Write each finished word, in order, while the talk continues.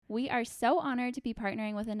We are so honored to be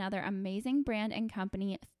partnering with another amazing brand and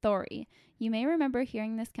company, Thori. You may remember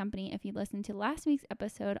hearing this company if you listened to last week's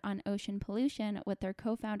episode on ocean pollution with their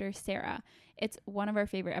co-founder, Sarah. It's one of our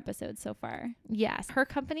favorite episodes so far. Yes, her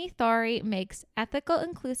company, Thori, makes ethical,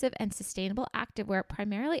 inclusive, and sustainable activewear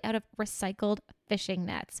primarily out of recycled fishing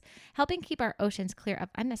nets, helping keep our oceans clear of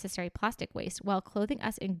unnecessary plastic waste while clothing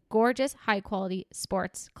us in gorgeous, high-quality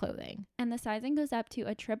sports clothing. And the sizing goes up to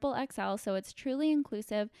a triple XL, so it's truly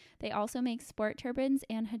inclusive. They also make sport turbans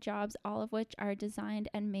and hijabs, all of which are designed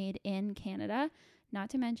and made in Canada. Not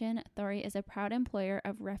to mention, Thori is a proud employer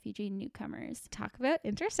of refugee newcomers. Talk about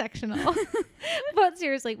intersectional. But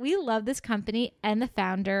seriously, we love this company and the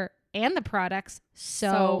founder and the products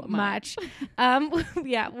so much.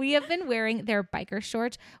 Yeah, we have been wearing their biker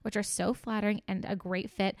shorts, which are so flattering and a great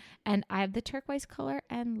fit. And I have the turquoise color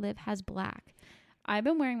and Liv has black. I've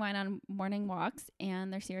been wearing mine on morning walks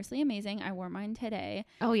and they're seriously amazing. I wore mine today.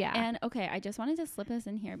 Oh, yeah. And okay, I just wanted to slip this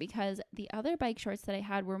in here because the other bike shorts that I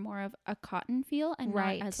had were more of a cotton feel and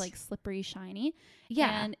not as like slippery, shiny.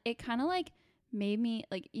 Yeah. And it kind of like made me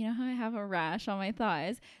like, you know how I have a rash on my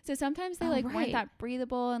thighs? So sometimes they weren't that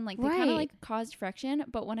breathable and like they kind of like caused friction.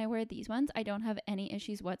 But when I wear these ones, I don't have any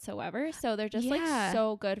issues whatsoever. So they're just like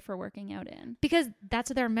so good for working out in. Because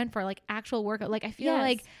that's what they're meant for, like actual workout. Like I feel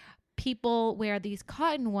like people wear these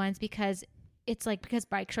cotton ones because it's like because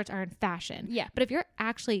bike shorts are in fashion. Yeah. But if you're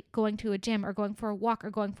actually going to a gym or going for a walk or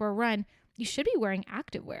going for a run, you should be wearing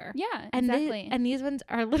activewear. Yeah, and exactly. And these ones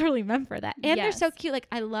are literally meant for that. And they're so cute. Like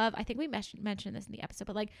I think we mentioned this in the episode,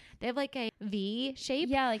 but like they have like a V shape.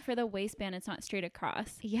 Yeah, like for the waistband, it's not straight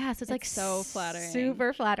across. Yeah, so it's like so flattering.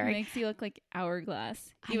 Super flattering. It makes you look like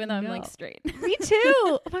hourglass, even though I'm like straight. Me too.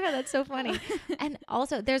 Oh my God, that's so funny. And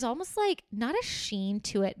also there's almost like not a sheen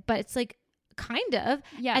to it, but it's like kind of.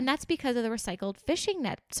 Yeah. And that's because of the recycled fishing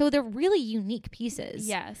net. So they're really unique pieces.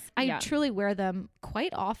 Yes. I truly wear them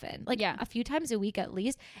quite often, like a few times a week at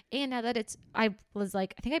least. And now that I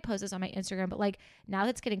think I posted this on my Instagram, but like now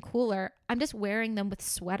that it's getting cooler, I'm just wearing them with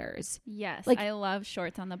sweaters. Yes. Like I love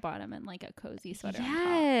shorts on the bottom and like a cozy sweater.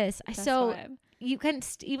 Yes. On top. So you can,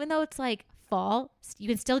 even though it's like fall, you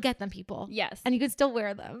can still get them, people. Yes. And you can still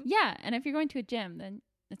wear them. Yeah. And if you're going to a gym, then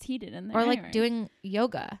it's heated in there. Or like doing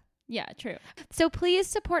yoga. Yeah, true. So please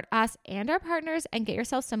support us and our partners and get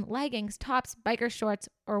yourself some leggings, tops, biker shorts,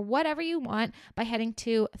 or whatever you want by heading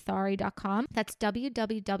to thawri.com. That's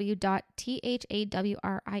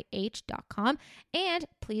www.thawrih.com. And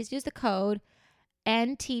please use the code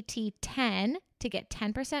NTT10 to get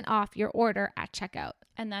 10% off your order at checkout.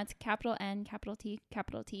 And that's capital N, capital T, 10.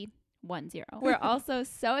 We're also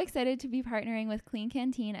so excited to be partnering with Clean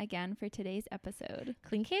Canteen again for today's episode.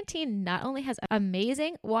 Clean Canteen not only has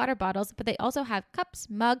amazing water bottles, but they also have cups,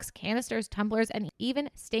 mugs, canisters, tumblers, and even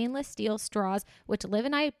stainless steel straws, which Liv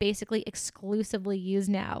and I basically exclusively use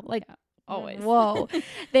now. Like always. Whoa.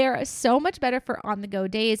 They are so much better for on-the-go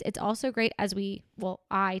days. It's also great as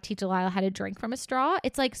I teach Delilah how to drink from a straw.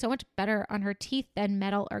 It's like so much better on her teeth than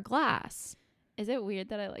metal or glass. Is it weird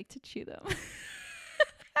that I like to chew them?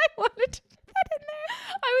 I wanted to put that in there.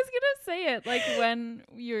 I was going to say it like when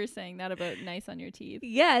you were saying that about nice on your teeth.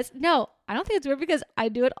 Yes. No, I don't think it's weird because I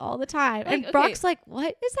do it all the time. Like, and Brock's like,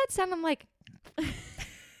 what is that sound? I'm like... But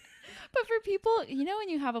for people, you know when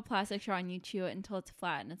you have a plastic straw and you chew it until it's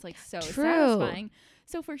flat and it's like so True. satisfying.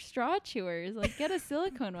 So for straw chewers, like get a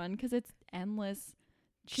silicone one because it's endless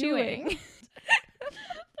chewing. They're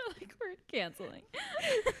like, we're canceling.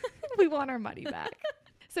 We want our money back.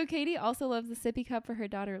 So Katie also loves the sippy cup for her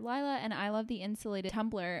daughter Lila, and I love the insulated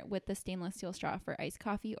tumbler with the stainless steel straw for iced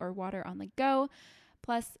coffee or water on the go.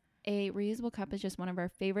 Plus, a reusable cup is just one of our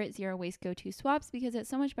favorite zero waste go-to swaps because it's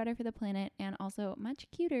so much better for the planet and also much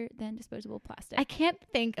cuter than disposable plastic. I can't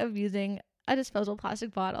think of using a disposable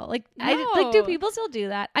plastic bottle. Like, no. Do people still do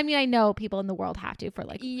that? I mean, I know people in the world have to for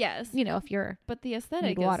like, yes, you know, if you're, but the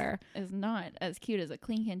aesthetic water is not as cute as a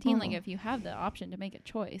Clean Canteen. Like if you have the option to make a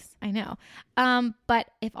choice. I know. But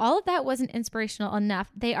if all of that wasn't inspirational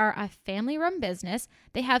enough, they are a family-run business.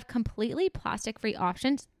 They have completely plastic-free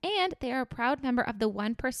options, and they are a proud member of the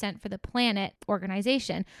 1% for the Planet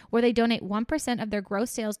organization, where they donate 1% of their gross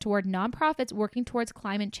sales toward nonprofits working towards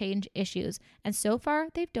climate change issues. And so far,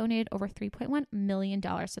 they've donated over $3.1 million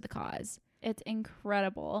to the cause. It's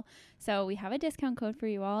incredible. So we have a discount code for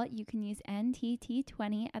you all. You can use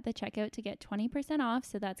NTT20 at the checkout to get 20% off.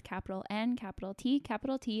 So that's capital N, capital T,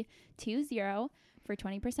 20 for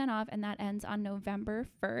 20% off. And that ends on November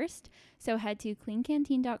 1st. So head to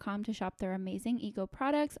cleancanteen.com to shop their amazing eco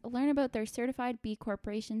products, learn about their certified B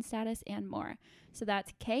Corporation status and more. So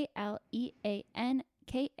that's KLEANKANTEEN.com.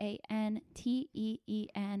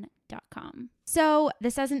 classicroot.com. So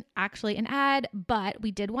this isn't actually an ad, but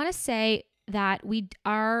we did want to say that we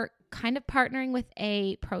are kind of partnering with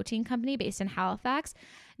a protein company based in Halifax.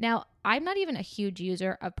 Now, I'm not even a huge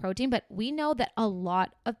user of protein, but we know that a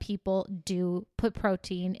lot of people do put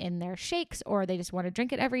protein in their shakes or they just want to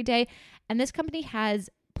drink it every day. And this company has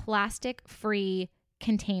plastic-free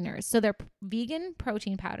containers. So they're vegan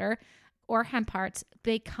protein powder or hemp hearts.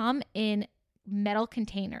 They come in metal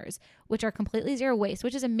containers, which are completely zero waste,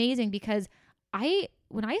 which is amazing because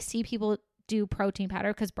when I see people do protein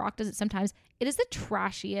powder, because Brock does it sometimes, it is the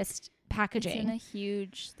trashiest packaging. It's in a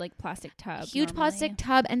huge like plastic tub. Plastic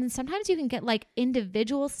tub. And then sometimes you can get like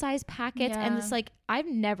individual size packets. Yeah. And it's like, I've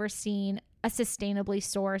never seen a sustainably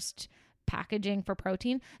sourced packaging for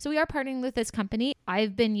protein. So we are partnering with this company.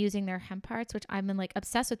 I've been using their hemp hearts, which I've been like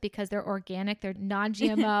obsessed with because they're organic, they're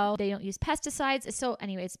non-GMO, they don't use pesticides. So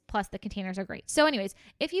anyways, plus the containers are great. So anyways,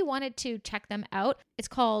 if you wanted to check them out, it's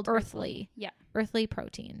called Earthly. Yeah. Earthly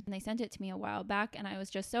Protein. And they sent it to me a while back and I was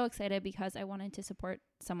just so excited because I wanted to support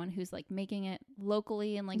someone who's like making it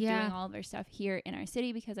locally and like doing all of their stuff here in our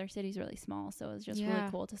city because our city's really small. So it was just really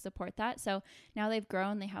cool to support that. So now they've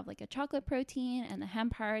grown. They have like a chocolate protein and the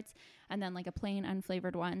hemp hearts and then like a plain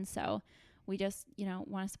unflavored one. So we just,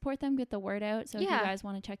 want to support them, get the word out. So if you guys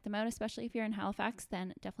want to check them out, especially if you're in Halifax,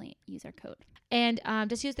 then definitely use our code. And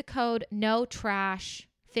just use the code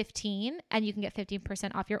NOTRASH15 and you can get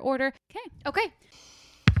 15% off your order. Okay.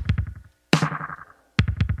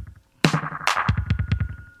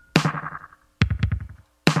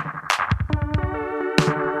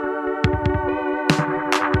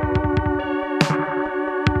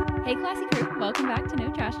 Hey, Classy Crew. Welcome back to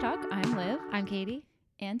No Trash Talk. I'm Liv. I'm Katie.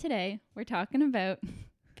 And today we're talking about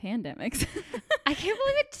pandemics. I can't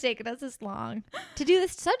believe it's taken us this long to do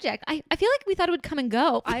this subject. I feel like we thought it would come and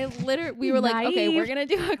go. We were like, okay, we're going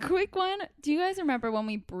to do a quick one. Do you guys remember when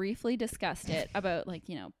we briefly discussed it about like,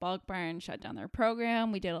 Bulk Barn shut down their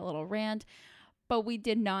program? We did a little rant, but we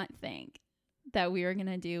did not think that we were going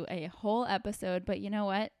to do a whole episode. But you know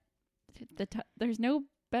what? There's no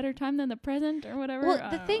better time than the present or whatever.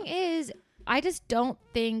 Well, the thing is, I just don't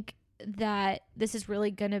think that this is really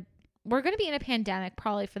we're going to be in a pandemic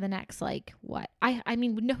probably for the next, like, what? I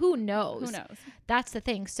mean, who knows? Who knows? That's the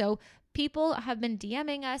thing. So people have been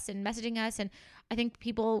DMing us and messaging us, and I think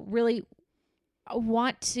people really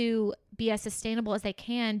want to be as sustainable as they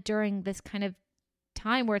can during this kind of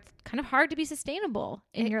time where it's kind of hard to be sustainable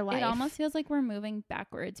in your life. It almost feels like we're moving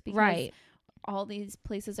backwards because all these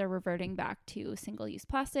places are reverting back to single-use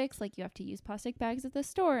plastics. Like you have to use plastic bags at the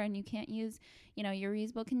store and you can't use, your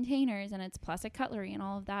reusable containers and it's plastic cutlery and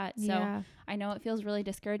all of that. So I know it feels really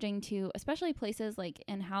discouraging to, especially places like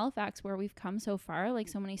in Halifax where we've come so far, like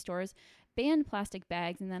so many stores banned plastic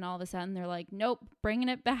bags and then all of a sudden they're like, nope, bringing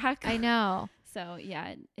it back. I know. So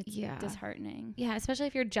it's disheartening. Yeah, especially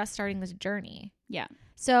if you're just starting this journey. Yeah.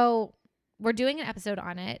 So we're doing an episode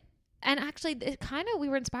on it. And actually, we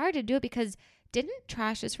were inspired to do it because didn't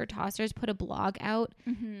Trash is for Tossers put a blog out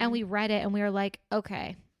and we read it and we were like,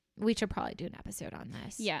 okay, we should probably do an episode on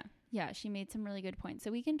this. Yeah. Yeah. She made some really good points. So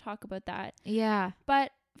we can talk about that. Yeah.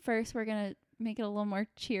 But first, we're going to make it a little more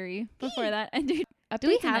cheery before that. And do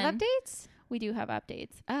we have updates? We do have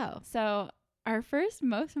updates. Oh. So our first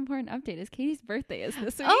most important update is Katie's birthday is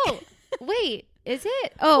this week. Oh, wait. Is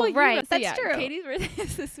it? Oh, well, right. That's true. Katie's birthday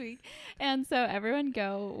is this week. And so everyone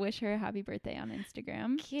go wish her a happy birthday on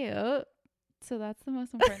Instagram. Cute. So that's the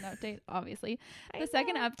most important update, obviously. The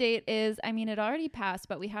second update is, it already passed,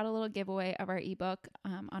 but we had a little giveaway of our ebook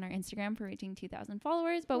on our Instagram for reaching 2,000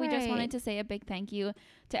 followers. But we just wanted to say a big thank you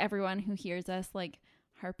to everyone who hears us like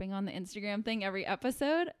harping on the Instagram thing every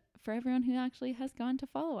episode. For everyone who actually has gone to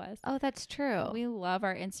follow us. Oh, that's true. We love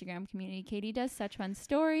our Instagram community. Katie does such fun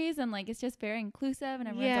stories and like it's just very inclusive and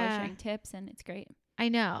everyone's always sharing tips and it's great. I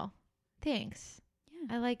know. Thanks.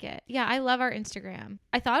 Yeah. I like it. Yeah, I love our Instagram.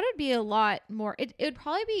 I thought it'd be a lot more. It would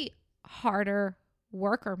probably be harder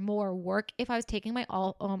work or more work if I was taking my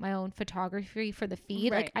own photography for the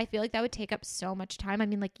feed. Right. Like I feel like that would take up so much time. I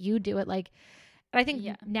mean, like you do it like. But I think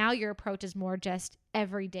now your approach is more just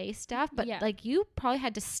everyday stuff. But like you probably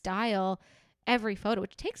had to style every photo,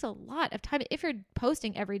 which takes a lot of time if you're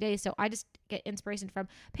posting every day. So I just get inspiration from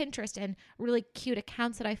Pinterest and really cute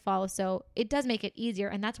accounts that I follow. So it does make it easier.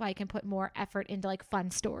 And that's why I can put more effort into like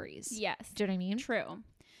fun stories. Yes. Do you know what I mean? True.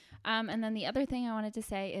 And then the other thing I wanted to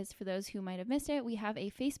say is for those who might have missed it, we have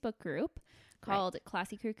a Facebook group called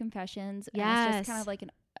Classy Crew Confessions. Yes. And it's just kind of like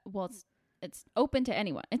it's open to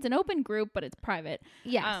anyone. It's an open group, but it's private.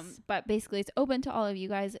 Yes. But basically it's open to all of you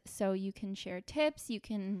guys. So you can share tips. You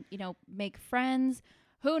can, make friends.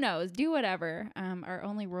 Who knows? Do whatever. Our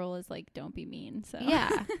only rule is like, don't be mean. So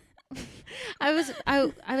yeah. I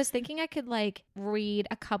was thinking I could like read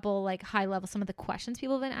a couple like high level some of the questions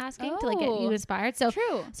people have been asking to like get you inspired. So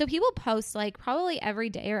True. So people post like probably every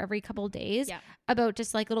day or every couple of days about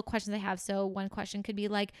just like little questions they have. So one question could be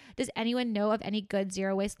like, does anyone know of any good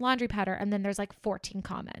zero waste laundry powder? And then there's like 14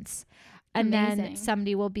 comments. And then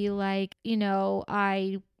somebody will be like, you know,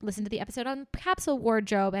 I listened to the episode on capsule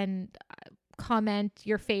wardrobe and comment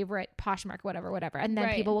your favorite Poshmark, whatever. And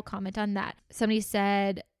then people will comment on that. Somebody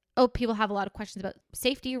said, oh, people have a lot of questions about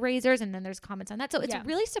safety razors. And then there's comments on that. So it's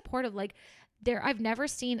really supportive. Like I've never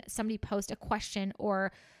seen somebody post a question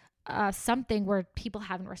or something where people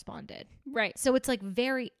haven't responded. Right. So it's like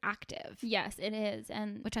very active. Yes, it is.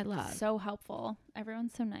 And which I love. So helpful.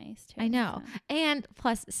 Everyone's so nice too. I know. So. And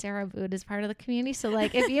plus Sarah Bood is part of the community. So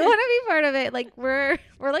like if you want to be part of it, like we're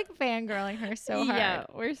like fangirling her so hard. Yeah,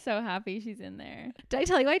 we're so happy she's in there. Did I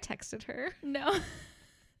tell you I texted her? No.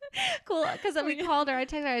 Cool. Because we called her. I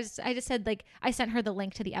texted her. I just said like I sent her the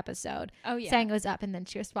link to the episode. Oh yeah. Saying it was up, and then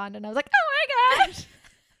she responded and I was like, oh my gosh.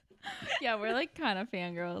 Yeah, we're like kind of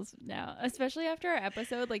fangirls now, especially after our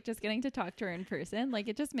episode, like just getting to talk to her in person, like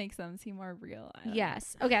it just makes them seem more real.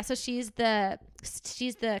 Yes. Okay, so she's the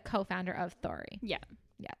co-founder of Thori. Yeah.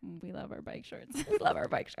 We love our bike shorts. We love our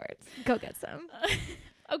bike shorts. Go get some.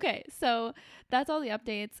 Okay, so that's all the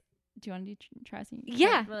updates. Do you want to do trashy?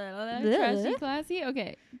 Yeah. Trashy classy?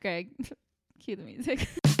 Okay, Greg, cue the music.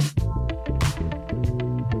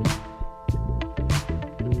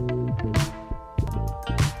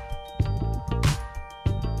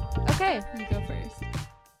 Okay, you go first.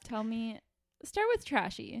 Tell me, start with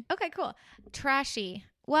trashy. Okay, cool. Trashy.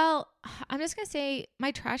 Well, I'm just going to say my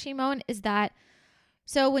trashy moment is that,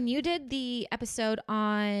 so when you did the episode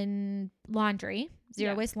on laundry,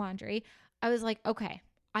 zero waste laundry, I was like, okay,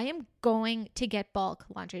 I am going to get bulk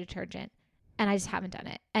laundry detergent, and I just haven't done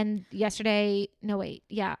it. And I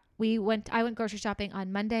went grocery shopping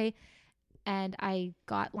on Monday, and I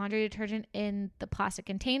got laundry detergent in the plastic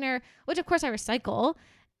container, which of course I recycle.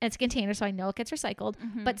 It's a container, so I know it gets recycled.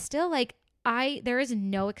 Mm-hmm. But still, like, there is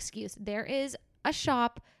no excuse. There is a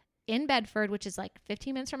shop in Bedford, which is like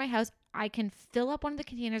 15 minutes from my house. I can fill up one of the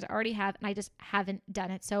containers I already have, and I just haven't done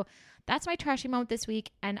it. So that's my trashy moment this week.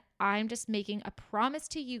 And I'm just making a promise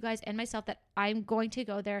to you guys and myself that I'm going to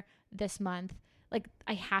go there this month. Like,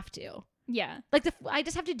 I have to. Yeah. Like, I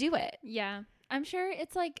just have to do it. Yeah. I'm sure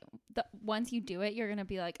it's like once you do it, you're going to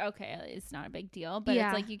be like, okay, it's not a big deal. But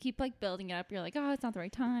it's like you keep like building it up. You're like, oh, it's not the right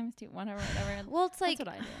time. It's too whatever. Well, it's like, that's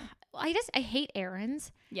what I do. I hate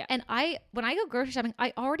errands. Yeah. And when I go grocery shopping,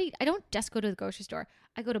 I don't just go to the grocery store.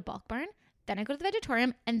 I go to Bulk Barn, then I go to the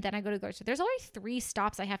Vegetarium, and then I go to the grocery store. There's already 3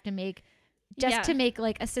 stops I have to make just to make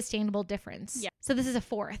like a sustainable difference. Yeah. So this is a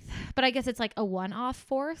 4th, but I guess it's like a one-off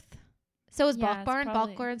 4th. So is Bulk Barn.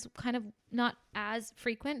 Bulk Barn's kind of not as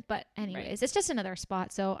frequent, but anyways, It's just another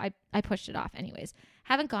spot. So I pushed it off anyways.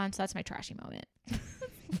 Haven't gone, so that's my trashy moment.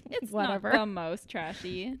 It's whatever. Not the most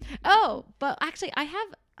trashy. Oh, but actually I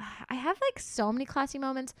have like so many classy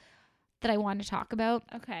moments that I want to talk about.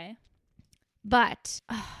 Okay. But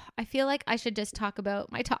I feel like I should just talk about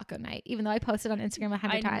my taco night, even though I posted on Instagram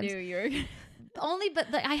 100 times. I knew you were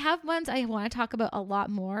but I have ones I want to talk about a lot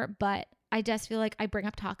more, but I just feel like I bring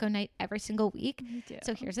up taco night every single week. Me too.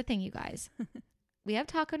 So here's the thing, you guys. We have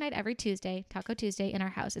taco night every Tuesday, Taco Tuesday in our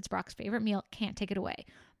house. It's Brock's favorite meal. Can't take it away.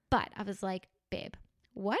 But I was like, babe,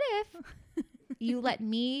 what if you let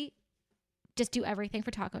me just do everything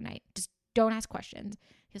for taco night? Just don't ask questions.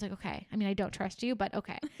 He was like, okay. I mean, I don't trust you, but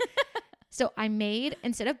okay. So I made,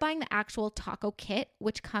 instead of buying the actual taco kit,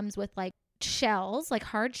 which comes with like shells, like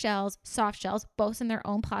hard shells, soft shells, both in their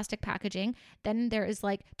own plastic packaging. Then there is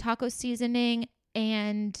like taco seasoning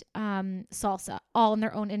and salsa, all in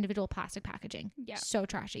their own individual plastic packaging. Yeah. So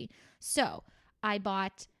trashy. So I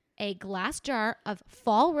bought a glass jar of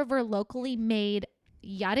Fall River locally made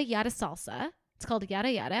yada yada salsa. It's called yada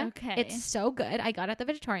yada. Okay. It's so good. I got it at the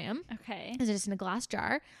Vegetarium. Okay. It's just in a glass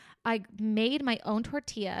jar. I made my own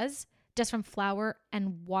tortillas just from flour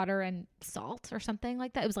and water and salt or something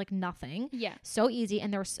like that. It was like nothing. Yeah. So easy.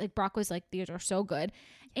 And there was like, Brock was like, these are so good.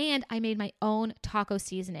 And I made my own taco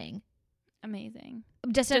seasoning. Amazing.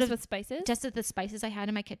 Just with spices? Just with the spices I had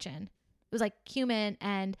in my kitchen. It was like cumin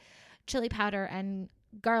and chili powder and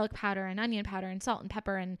garlic powder and onion powder and salt and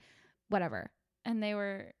pepper and whatever. And they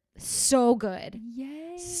were So good.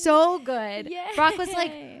 Yay. So good. Yay. Brock was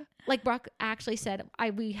like Brock actually said,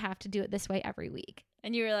 we have to do it this way every week.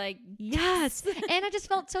 And you were like, yes. And I just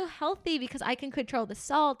felt so healthy because I can control the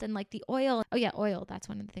salt and like the oil. Oh yeah, oil. That's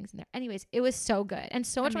one of the things in there. Anyways, it was so good and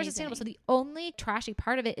so much more sustainable. So the only trashy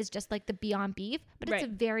part of it is just like the Beyond Beef, but it's a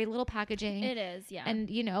very little packaging. It is, yeah. And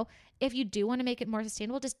if you do want to make it more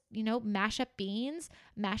sustainable, just, mash up beans,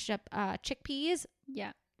 mash up chickpeas.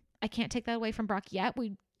 Yeah. I can't take that away from Brock yet.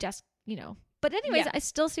 We just, but anyways, I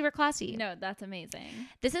still super classy. No, that's amazing.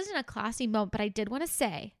 This isn't a classy moment, but I did want to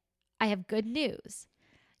say I have good news.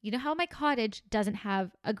 You know how my cottage doesn't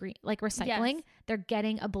have a green, like recycling? Yes. They're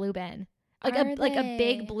getting a blue bin, like a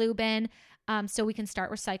big blue bin. So we can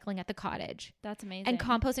start recycling at the cottage. That's amazing. And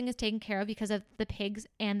composting is taken care of because of the pigs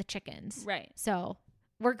and the chickens. Right. So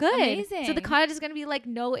we're good. Amazing. So the cottage is going to be like,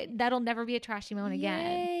 no, that'll never be a trashy moment again.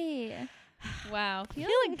 Yay. Wow.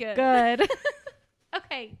 Feeling good.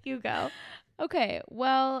 Okay, you go. Okay.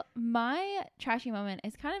 Well, my trashy moment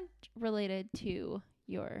is kind of related to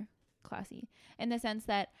your classy in the sense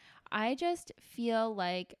that I just feel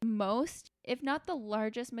like most, if not the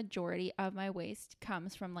largest majority of my waste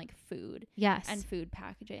comes from like food. Yes. And food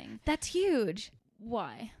packaging. That's huge.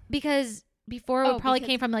 Why? Because before it probably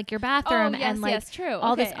came from like your bathroom and like true.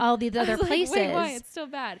 all these other places. Wait, why? It's so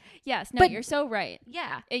bad. Yes. No, you're so right.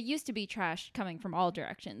 Yeah. It used to be trash coming from all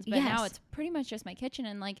directions, but now it's pretty much just my kitchen.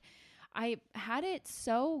 And like, I had it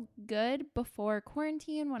so good before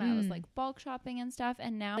quarantine when I was like bulk shopping and stuff.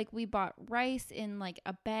 And now like we bought rice in like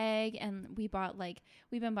a bag, and we've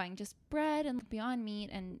been buying just bread and Beyond Meat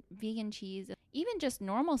and vegan cheese, even just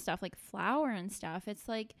normal stuff like flour and stuff. It's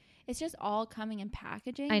like, it's just all coming in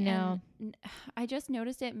packaging. I know. And I just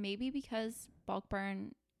noticed it maybe because bulk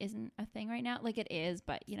burn isn't a thing right now. Like it is,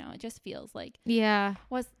 but it just feels like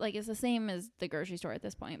it's the same as the grocery store at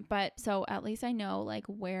this point. But so at least I know like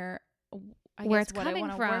where it's coming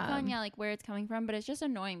from. Work on, like where it's coming from. But it's just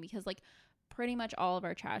annoying because like pretty much all of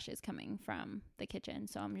our trash is coming from the kitchen.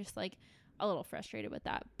 So I'm just like a little frustrated with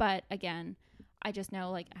that. But again, I just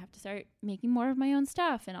know like I have to start making more of my own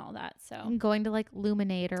stuff and all that. So I'm going to like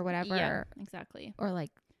Luminate or whatever. Yeah, exactly. Or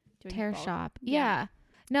like Doing Tear bulk. Shop. Yeah.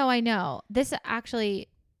 No, I know. This actually,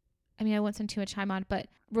 I mean, I won't spend too much time on, but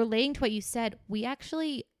relating to what you said, we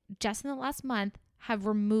actually just in the last month have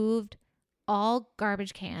removed all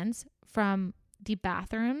garbage cans from the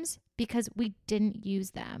bathrooms because we didn't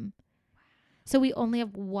use them. So we only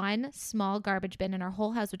have one small garbage bin in our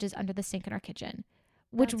whole house, which is under the sink in our kitchen,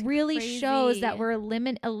 which really crazy. Shows that we're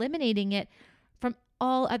eliminating it from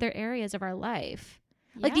all other areas of our life.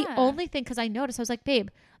 Yeah. Like the only thing, because I noticed, I was like, babe,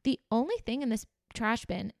 the only thing in this trash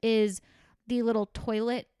bin is the little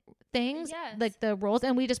toilet things, like the rolls,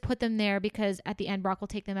 and we just put them there because at the end Brock will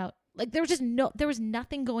take them out. Like there was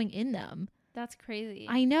nothing going in them. That's crazy.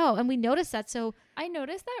 I know. And we noticed that. So I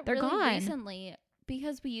noticed that they're really gone. Recently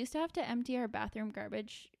because we used to have to empty our bathroom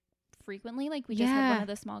garbage frequently. Like we just had one of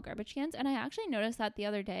the small garbage cans. And I actually noticed that the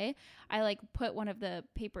other day. I like put one of the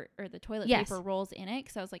paper or the toilet paper rolls in it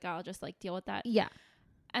because I was like, I'll just like deal with that. Yeah.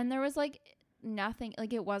 And there was like nothing,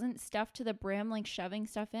 like it wasn't stuffed to the brim, like shoving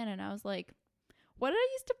stuff in. And I was like, what did I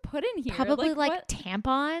used to put in here? Probably like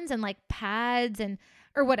tampons and like pads and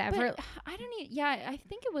or whatever. But I don't need. Yeah, I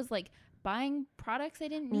think it was like buying products I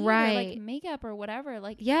didn't need, right? Or like makeup or whatever.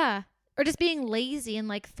 Like or just being lazy and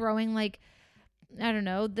like throwing like I don't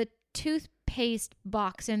know the toothpaste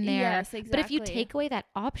box in there. Yes, exactly. But if you take away that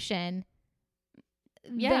option,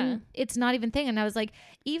 then it's not even thing. And I was like,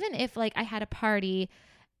 even if like I had a party.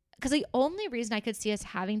 Because the only reason I could see us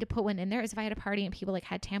having to put one in there is if I had a party and people like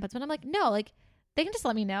had tampons. But I'm like, no, like they can just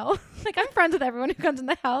let me know. Like I'm friends with everyone who comes in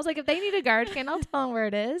the house. Like if they need a garbage can, I'll tell them where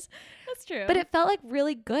it is. That's true. But it felt like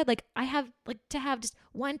really good. Like I have like to have just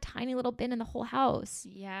one tiny little bin in the whole house.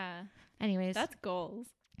 Yeah. Anyways. That's goals.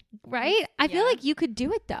 Right? I feel like you could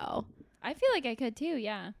do it though. I feel like I could too.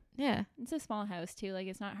 Yeah. Yeah. It's a small house too. Like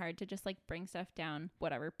it's not hard to just like bring stuff down,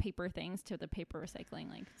 whatever paper things to the paper recycling.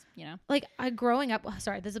 Like, like growing up,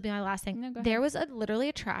 sorry, this will be my last thing. No, go there ahead. was literally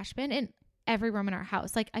a trash bin in every room in our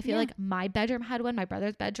house. Like I feel like my bedroom had one, my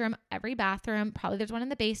brother's bedroom, every bathroom, probably there's one in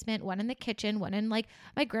the basement, one in the kitchen, one in like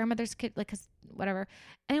my grandmother's kid, like, 'cause whatever.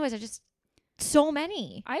 Anyways, I just, so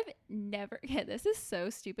many. I've never, this is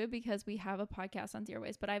so stupid because we have a podcast on zero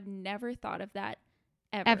waste, but I've never thought of that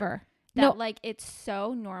ever. That like it's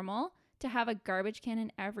so normal to have a garbage can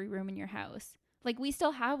in every room in your house. Like we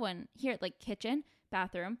still have one here, like kitchen,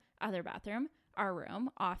 bathroom, other bathroom, our room,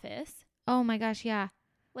 office. Oh my gosh, yeah.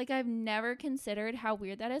 Like I've never considered how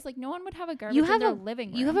weird that is. Like no one would have a garbage in their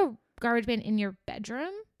living room. You have a garbage bin in your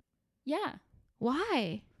bedroom? Yeah.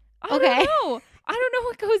 Why? I don't know. I don't know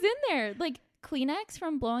what goes in there. Like Kleenex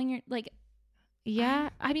from blowing your Yeah.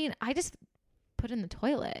 I mean, I just put it in the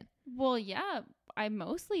toilet. Well, yeah, I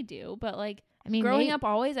mostly do, but like I mean, growing up,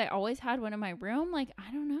 I always had one in my room. Like,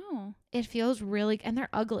 I don't know. it feels really, and they're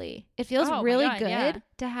ugly. It feels Oh my really God, good yeah.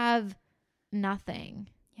 to have nothing.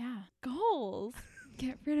 Yeah, goals.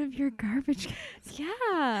 Get rid of your garbage cans.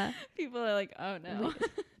 Yeah. People are like, oh no.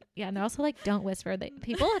 Yeah. And they're also like, don't whisper.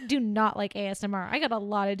 People do not like ASMR. I got a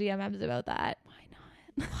lot of DMs about that. Why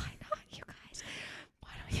not? Why not, you guys? Why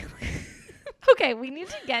don't you? Okay, we need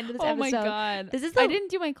to get into this Oh episode. my God. This is I didn't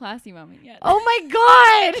do my classy moment yet. Oh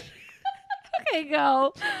my God. Okay,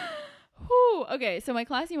 go. Whew. Okay, so my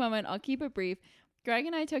classy moment, I'll keep it brief. Greg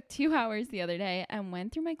and I took 2 hours the other day and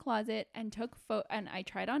went through my closet and took and I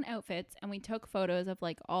tried on outfits, and we took photos of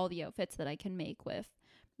like all the outfits that I can make with,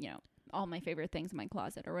 you know, all my favorite things in my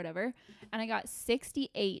closet or whatever. And I got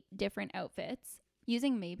 68 different outfits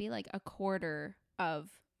using maybe like a quarter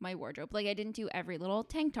of my wardrobe. Like I didn't do every little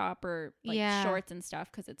tank top or like shorts and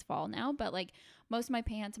stuff because it's fall now, but like most of my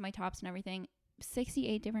pants and my tops and everything,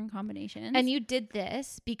 68 different combinations. And you did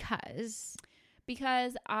this because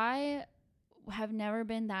I have never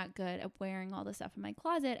been that good at wearing all the stuff in my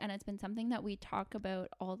closet, and it's been something that we talk about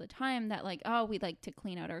all the time, that like, oh, we like to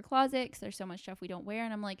clean out our closet because there's so much stuff we don't wear.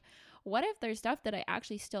 And I'm like, what if there's stuff that I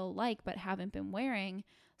actually still like but haven't been wearing?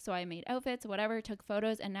 So I made outfits, whatever, took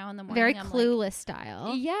photos, and now in the morning very I'm Clueless like,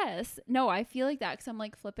 style. Yes. No, I feel like that because I'm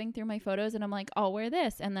like flipping through my photos and I'm like, I'll wear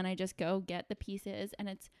this, and then I just go get the pieces, and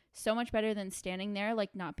it's so much better than standing there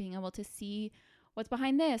like not being able to see what's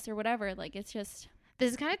behind this or whatever. Like it's just This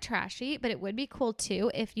is kind of trashy, but it would be cool too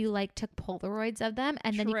if you like took Polaroids of them,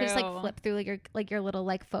 and then you could just like flip through your little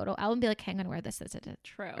like photo album and be like, hey, I'm gonna wear this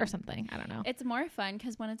true or something. I don't know. It's more fun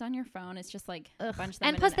because when it's on your phone, it's just like Ugh. a bunch of them.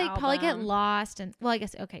 And plus, in they an probably get album. lost. And well, I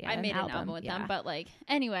guess yeah. I made an album with them, but like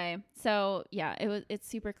anyway. So yeah, it's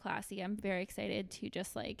super classy. I'm very excited to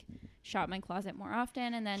just like shop my closet more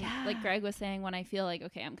often, and then like Greg was saying, when I feel like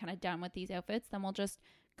okay, I'm kind of done with these outfits, then we'll just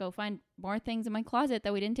go find more things in my closet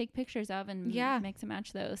that we didn't take pictures of and mix and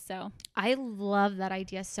match those. So I love that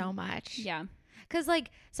idea so much. Yeah. Because like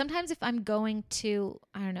sometimes if I'm going to,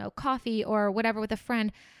 I don't know, coffee or whatever with a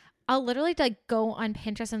friend, I'll literally like go on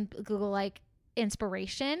Pinterest and Google like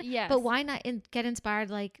inspiration. Yes. But why not get inspired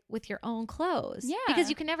like with your own clothes? Yeah. Because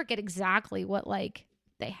you can never get exactly what like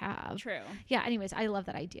they have. True. Yeah. Anyways, I love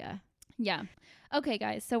that idea. Yeah. Okay,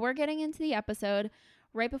 guys. So we're getting into the episode.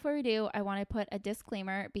 Right before we do, I want to put a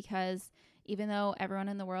disclaimer because even though everyone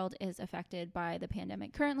in the world is affected by the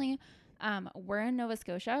pandemic currently, we're in Nova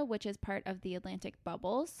Scotia, which is part of the Atlantic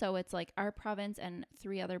bubble. So it's like our province and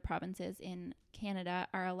 3 other provinces in Canada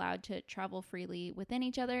are allowed to travel freely within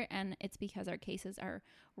each other. And it's because our cases are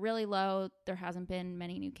really low. There hasn't been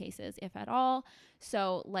many new cases, if at all.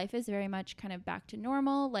 So life is very much kind of back to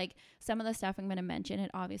normal. Like some of the stuff I'm going to mention,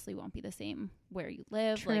 it obviously won't be the same where you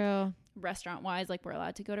live. True. Like restaurant wise, like we're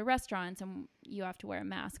allowed to go to restaurants and you have to wear a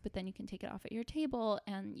mask, but then you can take it off at your table,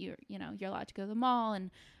 and you're allowed to go to the mall,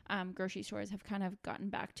 and grocery stores have kind of gotten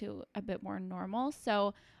back to a bit more normal.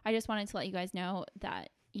 So I just wanted to let you guys know that,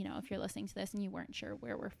 if you're listening to this and you weren't sure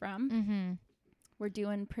where we're from, we're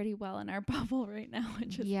doing pretty well in our bubble right now,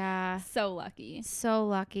 which is so lucky. So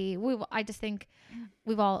lucky. I just think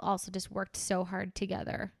we've all also just worked so hard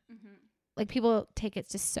together. Like people take it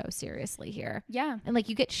just so seriously here. Yeah. And like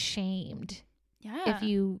you get shamed. Yeah. If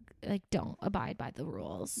you like don't abide by the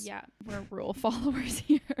rules. Yeah. We're rule followers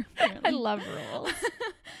here. I love rules.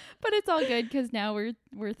 But it's all good because now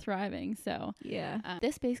we're thriving. So yeah.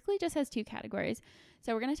 This basically just has 2 categories.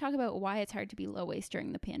 So we're going to talk about why it's hard to be low waist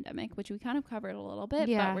during the pandemic, which we kind of covered a little bit,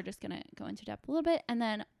 but we're just going to go into depth a little bit, and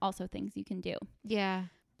then also things you can do. Yeah.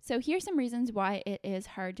 So here's some reasons why it is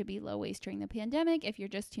hard to be low waist during the pandemic. If you're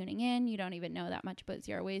just tuning in, you don't even know that much about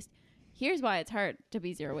zero waist. Here's why it's hard to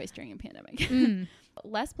be zero waist during a pandemic.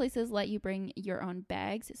 Less places let you bring your own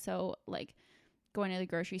bags. So like going to the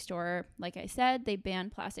grocery store, like I said, they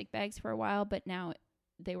banned plastic bags for a while, but now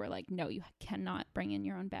they were like, no, you cannot bring in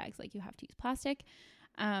your own bags. Like you have to use plastic.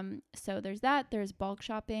 So there's that. There's bulk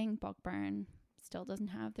shopping. Bulk Barn still doesn't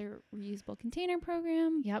have their reusable container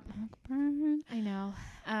program. Yep. Bulk Barn. I know.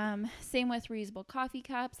 Same with reusable coffee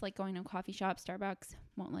cups, like going to a coffee shop, Starbucks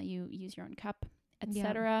won't let you use your own cup,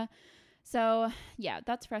 etc. So yeah,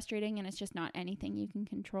 that's frustrating, and it's just not anything you can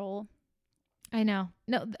control. I know.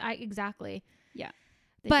 No, exactly. Yeah.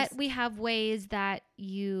 But we have ways that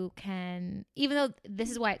you can, even though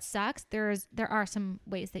this is why it sucks, there are some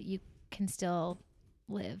ways that you can still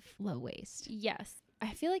live low waist. Yes.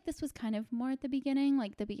 I feel like this was kind of more at the beginning,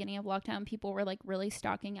 like the beginning of lockdown. People were like really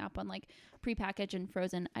stocking up on like prepackaged and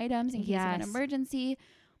frozen items in case of an emergency.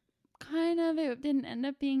 kind of. It didn't end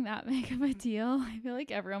up being that big of a deal. I feel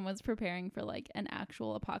like everyone was preparing for like an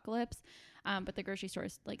actual apocalypse. But the grocery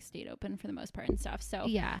stores like stayed open for the most part and stuff. So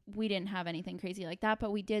Yeah. we didn't have anything crazy like that,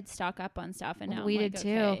 but we did stock up on stuff. And now We I'm like, did too.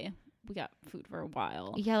 okay, we got food for a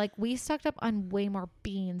while. Yeah, like we stocked up on way more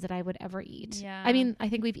beans than I would ever eat. Yeah. I mean, I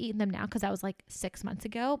think we've eaten them now because that was like 6 months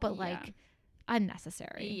ago, but Yeah. like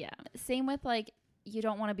unnecessary. Yeah. Same with like, you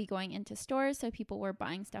don't want to be going into stores. So people were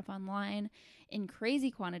buying stuff online in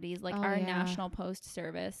crazy quantities. Like Oh, our yeah. national post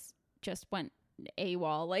service just went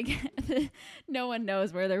AWOL. Like no one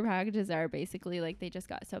knows where their packages are basically. Like they just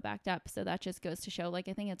got so backed up. So that just goes to show, like,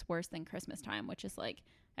 I think it's worse than Christmas time, which is like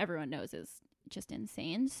everyone knows is just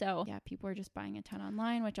insane. So yeah, people are just buying a ton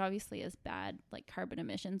online, which obviously is bad, like carbon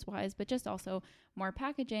emissions wise, but just also more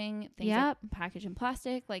packaging, things Yep. like packaged in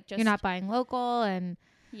plastic, like just You're not buying local and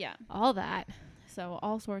yeah. all that. So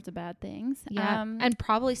all sorts of bad things. Yeah. And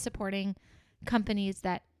probably supporting companies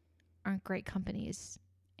that aren't great companies.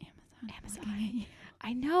 Amazon.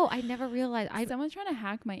 I know. I never realized. Someone's trying to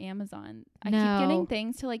hack my Amazon. I No. keep getting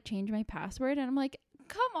things to like change my password, and I'm like,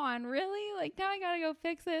 come on, really? Like now I gotta go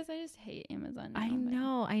fix this. I just hate Amazon. I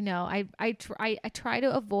now, but- know. I try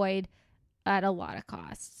to avoid at a lot of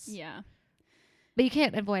costs. Yeah. But you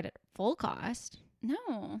can't avoid at full cost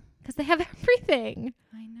No, because they have everything.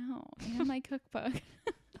 I know. I have my cookbook.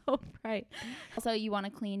 Oh, right. Also, you want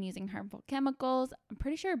to clean using harmful chemicals. I'm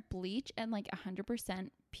pretty sure bleach and like 100%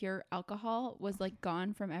 pure alcohol was like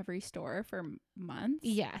gone from every store for months.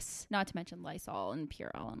 Yes. Not to mention Lysol and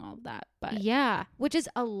Purell and all of that. But Yeah. Which is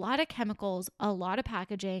a lot of chemicals, a lot of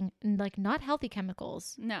packaging, and like not healthy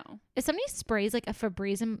chemicals. no. If somebody sprays like a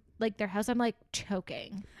Febreze in like their house, I'm like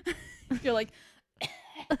choking. You're like,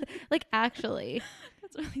 Like actually.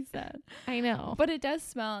 that's really sad. I know. But it does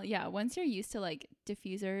smell, yeah, once you're used to like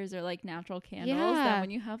diffusers or like natural candles, Yeah. then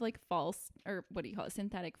when you have like false or what do you call it,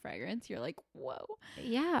 synthetic fragrance, you're like, whoa.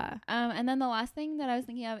 Yeah. And then the last thing that I was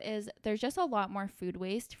thinking of is there's just a lot more food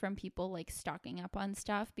waste from people like stocking up on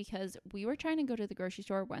stuff, because we were trying to go to the grocery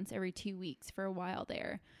store once every 2 weeks for a while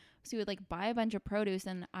there. So we would like buy a bunch of produce,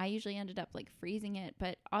 and I usually ended up like freezing it,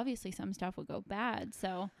 but obviously some stuff would go bad.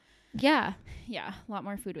 So Yeah. yeah, a lot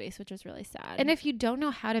more food waste, which was really sad. And if you don't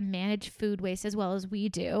know how to manage food waste as well as we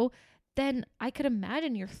do, then I could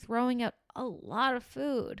imagine you're throwing out a lot of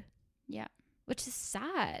food. Yeah. Which is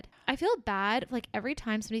sad. I feel bad like every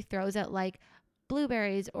time somebody throws out like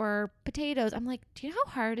blueberries or potatoes. I'm like, do you know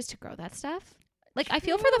how hard it is to grow that stuff? Like I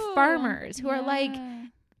feel for the True. farmers who are like, Yeah.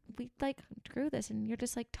 we like grew this and you're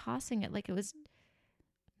just like tossing it like it was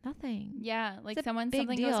nothing. Yeah, like a something big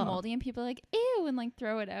goes deal. moldy and people are like, ew, and like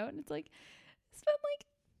throw it out. And it's like, it's been like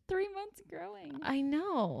 3 months growing. I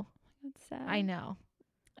know. That's sad. I know.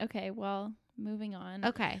 Okay, well, moving on.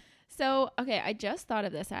 Okay. So, okay, I just thought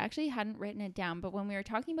of this. I actually hadn't written it down, but when we were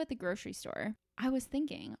talking about the grocery store, I was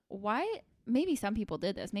thinking, why? Maybe some people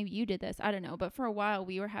did this. Maybe you did this. I don't know. But for a while,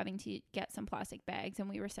 we were having to get some plastic bags, and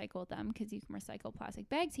we recycled them because you can recycle plastic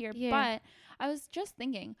bags here. Yeah. But I was just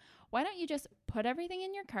thinking, why don't you just put everything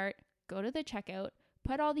in your cart, go to the checkout,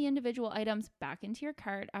 put all the individual items back into your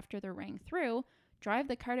cart after they're rang through, drive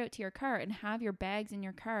the cart out to your car, and have your bags in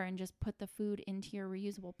your car, and just put the food into your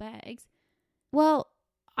reusable bags? Well,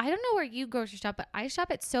 I don't know where you grocery shop, but I shop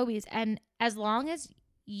at Sobeys, and as long as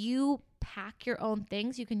you pack your own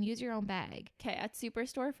things, you can use your own bag. Okay, at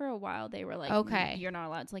Superstore for a while, they were like, Okay. you're not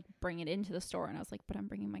allowed to like bring it into the store. And I was like, but I'm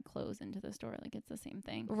bringing my clothes into the store. Like, it's the same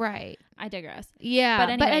thing. Right. I digress. Yeah.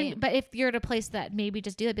 But anyway- but if you're at a place that maybe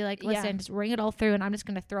just do that, be like, listen, Yeah. just ring it all through and I'm just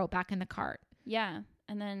going to throw it back in the cart. Yeah.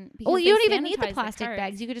 And then, Well, because you they don't even need the sanitize plastic carts.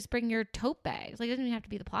 bags. You could just bring your tote bags. Like, it doesn't even have to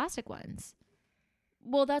be the plastic ones.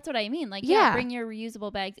 Well, that's what I mean. Like, Yeah. bring your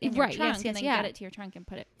reusable bags in Right, your yes, trunk yes, and then yeah. get it to your trunk and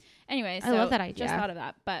put it. Anyway, so I love that idea. just thought of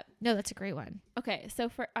that. But No, that's a great one. okay, so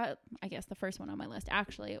for, I guess the first one on my list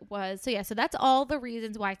actually was, So, yeah, so that's all the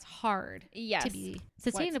reasons why it's hard yes. to be what's-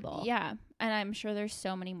 sustainable. Yeah. And I'm sure there's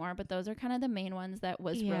so many more, but those are kind of the main ones that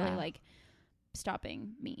was really Yeah. like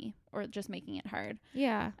stopping me or just making it hard.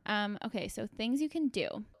 Yeah. Okay, so things you can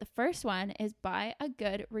do. The first one is buy a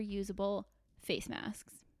good reusable face mask.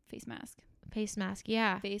 Face mask.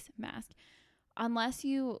 Yeah. Unless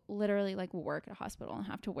you literally like work at a hospital and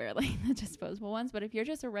have to wear like the disposable ones. But if you're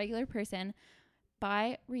just a regular person,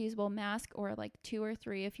 buy reusable mask, or like 2 or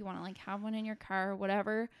 3 if you want to like have one in your car or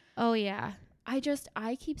whatever. Oh, yeah.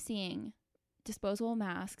 I keep seeing disposable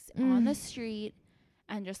masks on the street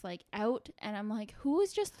and just like out, and I'm like, who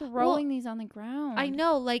is just throwing these on the ground? I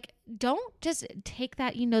know, like, don't just take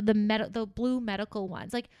that, the blue medical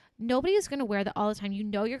ones. Like, nobody is going to wear that all the time.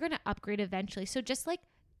 You're going to upgrade eventually. So just like,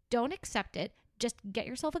 don't accept it. Just get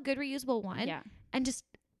yourself a good reusable one Yeah. and just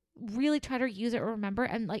really try to use it or remember.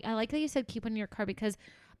 And like, I like that you said keep one in your car, because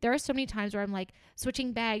there are so many times where I'm like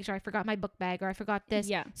switching bags, or I forgot my book bag, or I forgot this.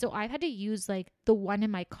 Yeah. So I've had to use like the one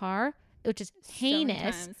in my car, which is many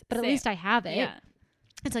heinous, times. but at Same. least I have it. Yeah.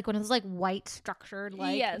 It's like one of those like white structured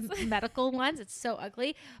like Yes. medical ones. It's so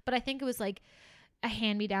ugly. But I think it was like a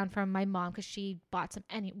hand-me-down from my mom because she bought some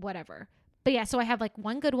whatever. But yeah, so I have like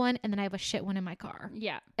one good one, and then I have a shit one in my car.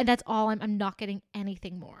 Yeah. And that's all. I'm not getting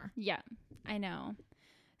anything more. Yeah. I know.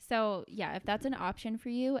 So yeah, if that's an option for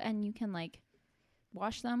you and you can like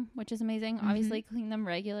wash them, which is amazing. Mhm. Obviously clean them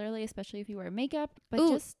regularly, especially if you wear makeup, but Ooh,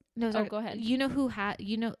 just No, sorry. go ahead. You know who had,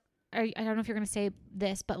 I don't know if you're going to say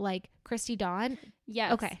this, but like Christy Dawn.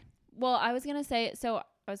 Yes. Okay. Well, I was going to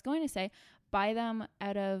say buy them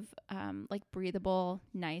out of like breathable,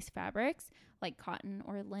 nice fabrics like cotton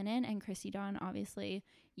or linen. And Christy Dawn obviously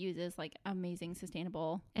uses like amazing,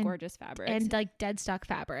 sustainable, gorgeous fabrics. And like dead stock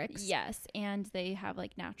fabrics. Yes. And they have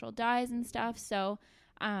like natural dyes and stuff. So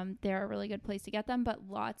they're a really good place to get them. But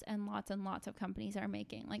lots and lots and lots of companies are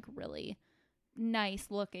making like really nice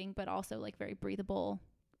looking, but also like very breathable,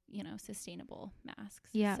 sustainable masks.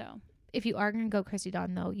 Yeah. So If you are going to go Christy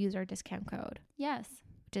Dawn, though, use our discount code, yes.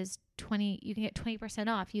 which is 20. You can get 20%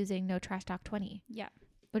 off using No Trash Talk 20. Yeah.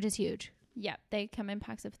 Which is huge. Yeah, they come in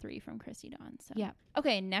packs of 3 from Christy Dawn. So Yeah.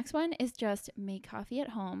 Okay, next one is just make coffee at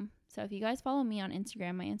home. So if you guys follow me on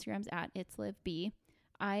Instagram, my Instagram's at itslivb.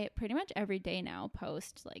 I pretty much every day now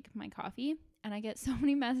post like my coffee, and I get so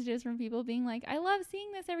many messages from people being like, I love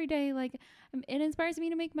seeing this every day. Like it inspires me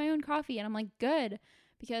to make my own coffee. And I'm like, good,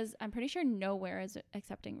 because I'm pretty sure nowhere is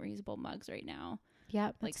accepting reusable mugs right now.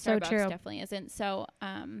 Yep. Like So Starbucks true. definitely isn't. So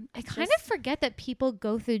I kind of forget that people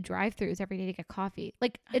go through drive-thrus every day to get coffee.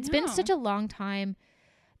 Like it's been know. such a long time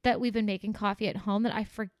that we've been making coffee at home that I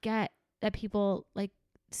forget that people like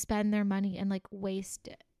spend their money and like waste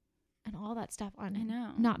it and all that stuff on I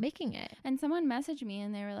know. not making it. And someone messaged me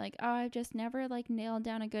and they were like, oh, I've just never like nailed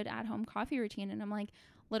down a good at-home coffee routine. And I'm like,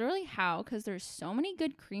 literally how? Because there's so many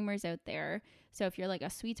good creamers out there. So if you're like a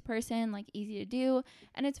sweets person, like easy to do.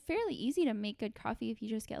 And it's fairly easy to make good coffee if you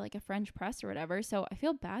just get like a French press or whatever. So I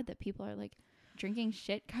feel bad that people are like drinking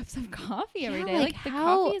shit cups of coffee every day. Like the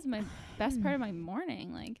coffee is my best part of my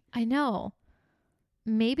morning. Like I know.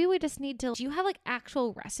 Maybe we just need to. Do you have like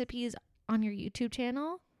actual recipes on your YouTube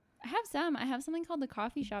channel? I have some. I have something called the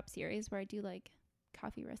Coffee Shop series where I do like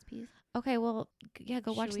coffee recipes. Okay, well, yeah,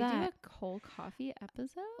 go watch Should that. we do a whole coffee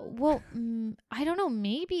episode? Well, I don't know.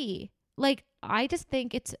 Maybe. Like, I just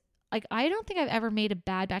think it's like, I don't think I've ever made a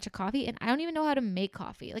bad batch of coffee, and I don't even know how to make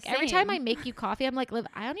coffee. Like, every time I Same. make you coffee, I'm like, Liv,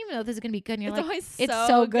 I don't even know if this is going to be good. And you're It's like, always it's so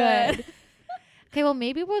so good. good. Okay, well,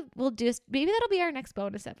 maybe we'll just, maybe that'll be our next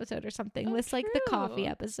bonus episode or something. Oh, This, like, the coffee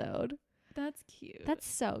true. episode. That's cute. That's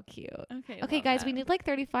so cute. Okay, Okay, guys, that. we need like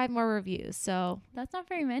 35 more reviews. So That's not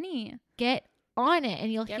very many. get on it,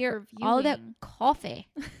 and you'll Get hear all about reviewing. coffee.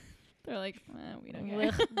 They're like, we don't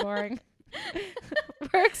care. Ugh, boring. We're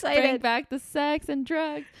Bring excited. back the sex and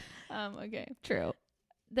drugs. Okay. True.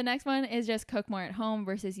 The next one is just cook more at home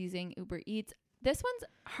versus using Uber Eats. This one's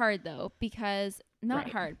hard though, because not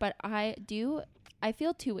Right. hard, but I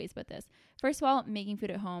feel 2 ways about this. First of all, making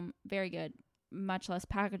food at home, very good. Much less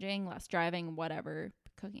packaging, less driving, whatever.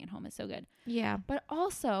 Cooking at home is so good. Yeah. But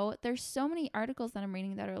also, there's so many articles that I'm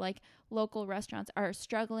reading that are like local restaurants are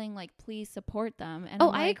struggling, like please support them. And Oh,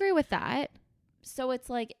 I'm I like, agree with that. So it's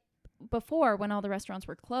like before, when all the restaurants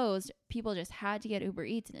were closed, people just had to get Uber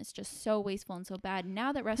Eats, and it's just so wasteful and so bad.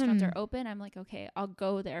 Now that restaurants are open, I'm like, okay, I'll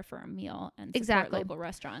go there for a meal and support Exactly. local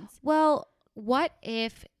restaurants. Well, what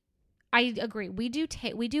if I agree? We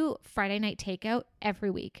do Friday night takeout every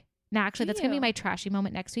week. Now, actually, that's going to be you? my trashy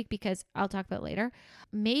moment next week, because I'll talk about it later.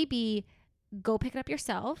 Maybe go pick it up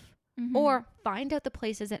yourself, Mhm. or find out the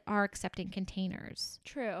places that are accepting containers.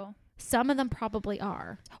 True. Some of them probably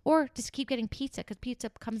are. Or just keep getting pizza, because pizza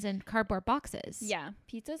comes in cardboard boxes. Yeah,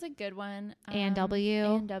 pizza's a good one. A&W.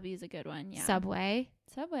 A&W's a good one. Yeah. Subway.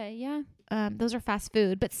 Subway. Yeah. Those are fast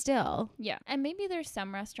food, but still. Yeah. And maybe there's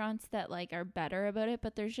some restaurants that like are better about it,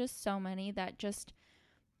 but there's just so many that just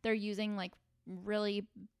they're using like really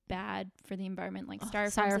bad for the environment, like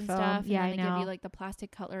styrofoams and styrofoam. stuff. Yeah, and then I they give know. you like the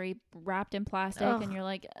plastic cutlery wrapped in plastic, Ugh. and you're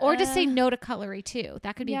like, Or just say no to cutlery too.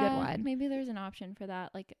 That could be a yeah, good one. Maybe there's an option for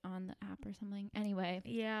that, like on the app or something. Anyway,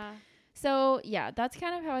 Yeah. so yeah, that's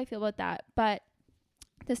kind of how I feel about that. But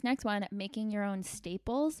this next one, making your own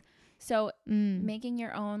staples. So making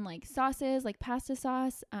your own like sauces, like pasta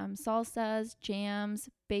sauce, salsas, jams,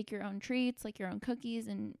 bake your own treats, like your own cookies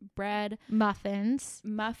and bread. Muffins.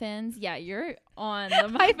 Yeah, you're on the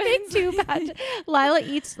muffins. I make 2 batches. Lila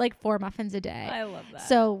eats like 4 muffins a day. I love that.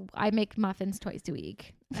 So I make muffins twice a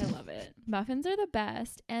week. I love it. Muffins are the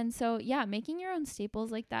best. And so, yeah, making your own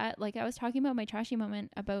staples like that. Like I was talking about my trashy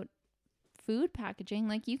moment about food packaging.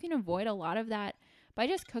 Like you can avoid a lot of that by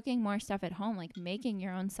just cooking more stuff at home, like making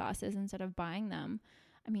your own sauces instead of buying them.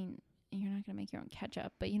 I mean, you're not going to make your own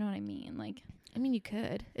ketchup, but you know what I mean? Like, I mean, you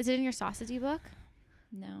could. Is it in your sauces ebook?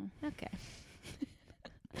 No. Okay.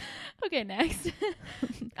 Okay, next.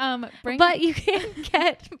 But you can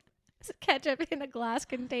get ketchup in a glass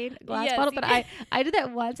bottle, but I did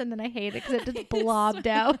that once and then I hated it because it just blobbed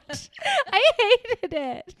out. I hated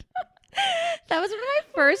it. That was one of my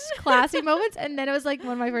first classy moments, and then it was like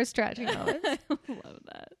one of my first stretching moments. I love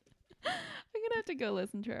that. I'm gonna have to go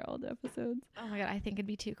listen to our old episodes. Oh my god, I think it'd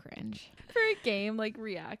be too cringe for a game, like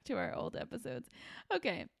react to our old episodes.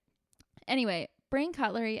 Okay. Anyway, bring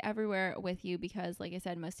cutlery everywhere with you because, like I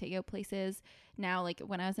said, most takeout places now, like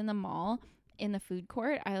when I was in the mall in the food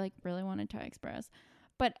court, I like really wanted Thai Express,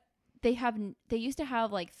 but they used to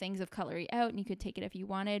have like things of cutlery out and you could take it if you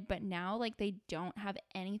wanted, but now like they don't have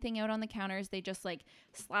anything out on the counters. They just like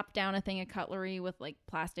slap down a thing of cutlery with like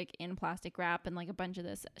plastic wrap and like a bunch of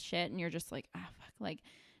this shit, and you're just like, ah, fuck, like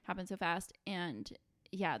happens so fast. And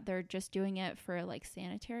yeah, they're just doing it for like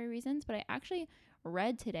sanitary reasons. But I actually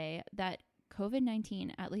read today that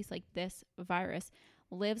COVID-19, at least like this virus,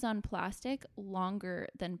 lives on plastic longer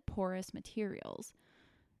than porous materials.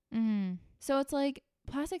 So it's like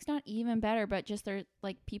plastic's not even better, but just they're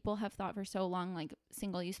like, people have thought for so long like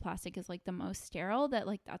single-use plastic is like the most sterile, that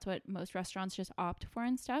like that's what most restaurants just opt for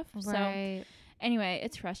and stuff. Right. So anyway,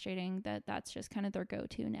 it's frustrating that that's just kind of their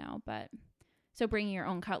go-to now. But so bringing your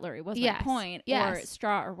own cutlery was my point. Or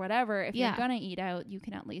straw or whatever. If you're gonna eat out, you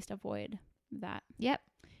can at least avoid that. Yep.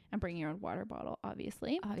 And bring your own water bottle,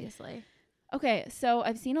 obviously. Okay, so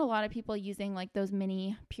I've seen a lot of people using like those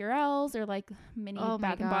mini Purells or like mini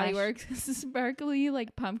Bath and Body Works sparkly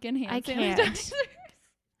like pumpkin hand sanitizers.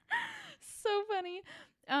 So funny.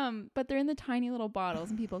 But they're in the tiny little bottles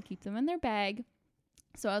and people keep them in their bag.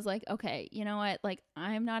 So I was like, okay, you know what? Like,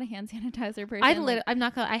 I'm not a hand sanitizer person.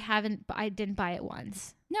 I didn't buy it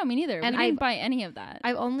once. No, me neither. And I didn't buy any of that.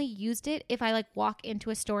 I've only used it if I like walk into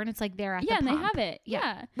a store and it's like there at the pump. Yeah, and they have it.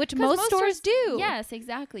 Yeah. Which most stores do. Yes,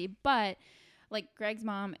 exactly. But like Greg's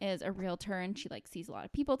mom is a realtor and she like sees a lot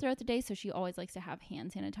of people throughout the day. So she always likes to have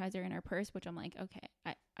hand sanitizer in her purse, which I'm like,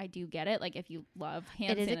 okay, I do get it. Like if you love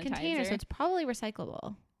hand sanitizer. It is a container, so it's probably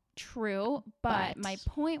recyclable. True, but my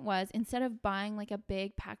point was, instead of buying like a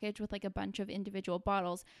big package with like a bunch of individual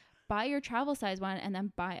bottles, buy your travel size one and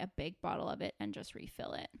then buy a big bottle of it and just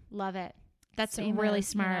refill it. Love it. That's really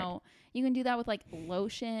smart. You can do that with like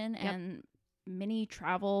lotion and mini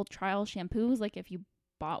travel trial shampoos. Like if you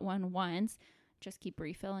bought one once, just keep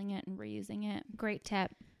refilling it and reusing it. Great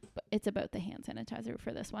tip. But it's about the hand sanitizer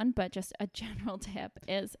for this one, but just a general tip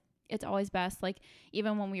is it's always best, like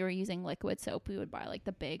even when we were using liquid soap, we would buy like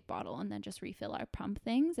the big bottle and then just refill our pump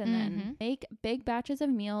things, and then make big batches of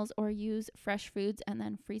meals or use fresh foods and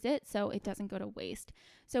then freeze it so it doesn't go to waste.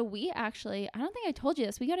 So we actually, I don't think I told you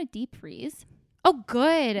this, we got a deep freeze. Oh,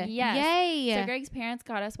 good. Yes. Yay. So Greg's parents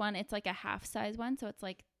got us one. It's like a half size one, so it's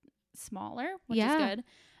like smaller, which is good.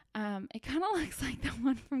 It kind of looks like the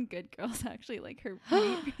one from Good Girls, actually, like her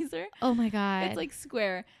meat freezer. Oh my god. It's like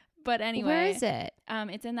square. But anyway, where is it?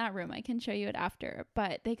 It's in that room. I can show you it after.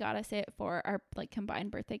 But they got us it for our like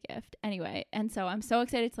combined birthday gift. Anyway, and so I'm so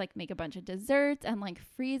excited to like make a bunch of desserts and like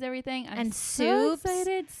freeze everything. I'm so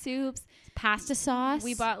excited. Soups, pasta sauce.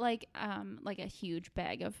 We bought like a huge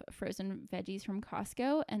bag of frozen veggies from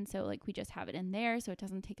Costco, and so like we just have it in there so it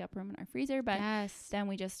doesn't take up room in our freezer. But then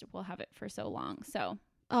we'll have it for so long. So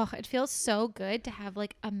it feels so good to have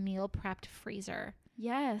like a meal prepped freezer.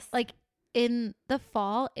 Yes, like. In the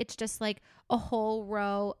fall, it's just like a whole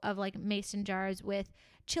row of like mason jars with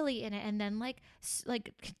chili in it, and then like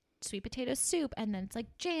sweet potato soup, and then it's like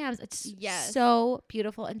jams. It's so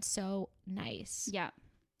beautiful and so nice. Yeah,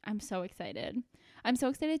 I'm so excited. I'm so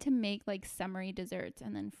excited to make like summery desserts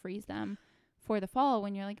and then freeze them for the fall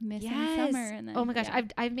when you're like missing summer. And then, oh my gosh,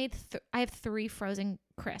 I've made I have 3 frozen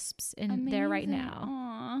crisps in there right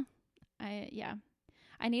now. Aw.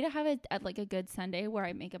 I need to have it at like a good Sunday where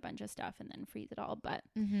I make a bunch of stuff and then freeze it all. But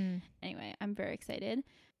anyway, I'm very excited.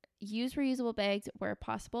 Use reusable bags where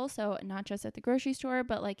possible. So not just at the grocery store,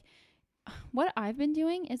 but like what I've been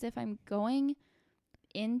doing is if I'm going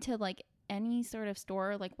into like any sort of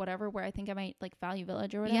store, like whatever, where I think I might like Value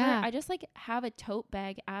Village or whatever, I just like have a tote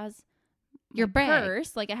bag as Your bag.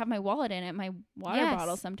 purse. Like I have my wallet in it, my water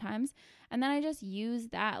bottle sometimes. And then I just use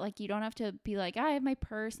that. Like you don't have to be like, I have my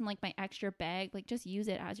purse and like my extra bag. Like just use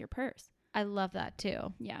it as your purse. I love that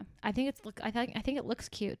too. Yeah. I think it looks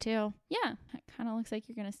cute too. Yeah. It kind of looks like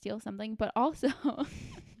you're going to steal something, but also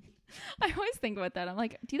I always think about that. I'm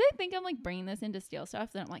like, do they think I'm like bringing this in to steal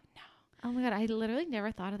stuff? Then I'm like, no. Oh my God. I literally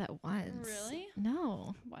never thought of that once. Really?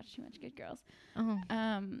 No. Watch too much Good Girls. Oh.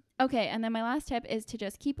 Okay. And then my last tip is to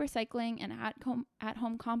just keep recycling and at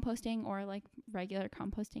home composting, or like regular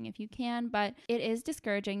composting if you can. But it is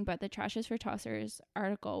discouraging. But the Trash is for Tossers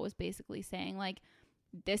article was basically saying like,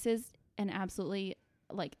 this is an absolutely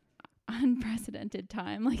like unprecedented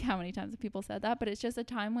time. Like how many times have people said that? But it's just a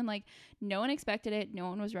time when like no one expected it. No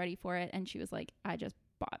one was ready for it. And she was like, I just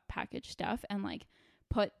bought packaged stuff and like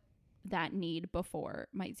put that need before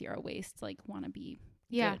my zero waste like want to be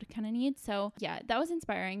good kind of need. So yeah, that was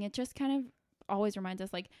inspiring. It just kind of always reminds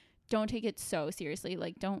us like, don't take it so seriously.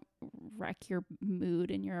 Like don't wreck your mood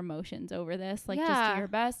and your emotions over this. Like just do your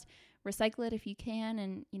best, recycle it if you can,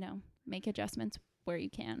 and you know, make adjustments where you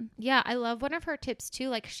can. Yeah, I love one of her tips too.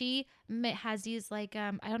 Like she has these like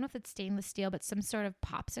I don't know if it's stainless steel, but some sort of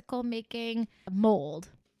popsicle making mold.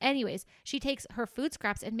 Anyways, she takes her food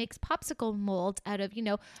scraps and makes popsicle molds out of, you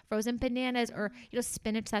know, frozen bananas or, you know,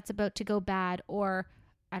 spinach that's about to go bad, or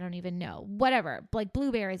I don't even know, whatever, like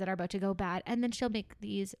blueberries that are about to go bad. And then she'll make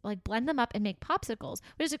these, like blend them up and make popsicles,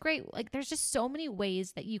 which is a great, like there's just so many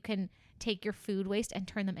ways that you can take your food waste and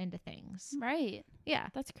turn them into things. Right. Yeah.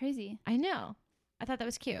 That's crazy. I know. I thought that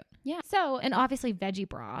was cute. Yeah. So, and obviously veggie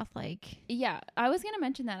broth, like. Yeah. I was going to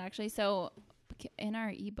mention that actually. So in our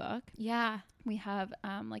ebook, yeah, we have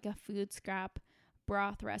like a food scrap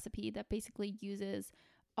broth recipe that basically uses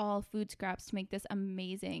all food scraps to make this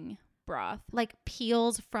amazing broth. Like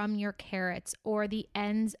peels from your carrots or the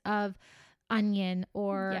ends of onion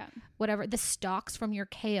or whatever, the stalks from your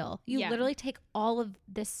kale. You literally take all of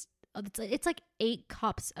this. It's like 8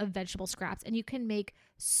 cups of vegetable scraps and you can make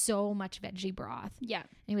so much veggie broth. Yeah.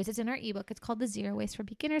 Anyways, it's in our ebook. It's called The Zero Waste for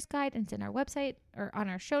Beginners Guide, and it's in our website or on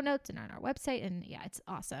our show notes and on our website. And yeah, it's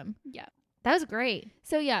awesome. Yeah. That was great.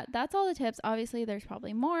 So yeah, that's all the tips. Obviously there's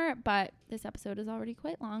probably more, but this episode is already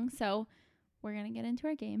quite long. So we're going to get into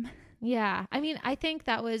our game. Yeah. I mean, I think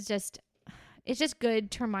that was it's just good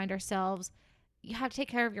to remind ourselves you have to take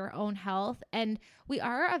care of your own health. And we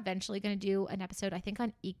are eventually going to do an episode, I think,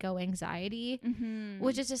 on eco-anxiety,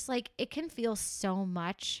 which is just like, it can feel so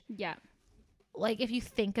much. Yeah. Like if you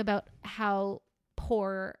think about how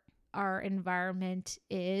poor our environment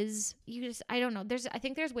is, I don't know. I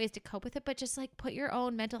think there's ways to cope with it, but just like put your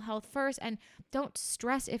own mental health first and don't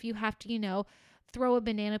stress if you have to, you know, throw a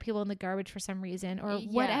banana peel in the garbage for some reason or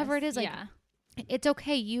whatever it is. Like, it's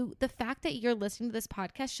okay. The fact that you're listening to this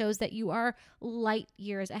podcast shows that you are light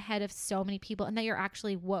years ahead of so many people and that you're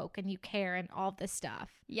actually woke and you care and all this stuff.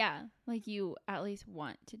 Yeah. Like you at least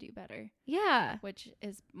want to do better. Yeah. Which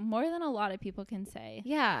is more than a lot of people can say.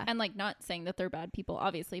 Yeah. And like not saying that they're bad people,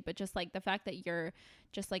 obviously, but just like the fact that you're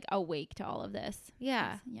just like awake to all of this.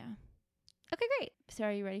 Yeah. Yeah. Okay, great. So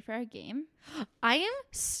are you ready for our game? I am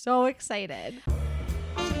so excited.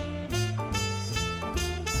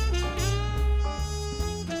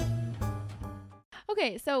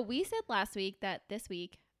 Okay, so we said last week that this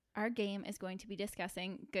week our game is going to be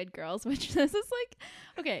discussing Good Girls, which this is like,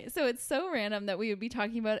 okay, so it's so random that we would be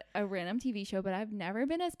talking about a random TV show, but I've never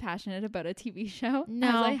been as passionate about a TV show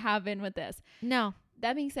as I have been with this. No.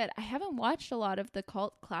 That being said, I haven't watched a lot of the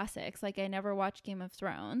cult classics. Like I never watched Game of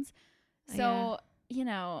Thrones. So, you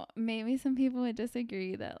know, maybe some people would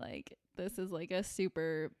disagree that like this is like a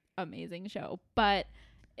super amazing show, but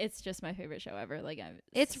it's just my favorite show ever. Like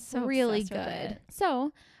it's so really good.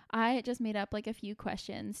 So I just made up like a few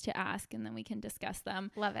questions to ask and then we can discuss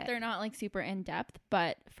them. Love it. They're not like super in depth,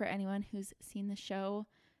 but for anyone who's seen the show,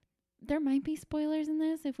 there might be spoilers in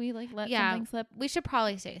this if we like let something slip. We should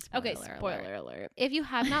probably say spoiler alert. If you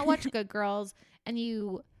have not watched Good Girls and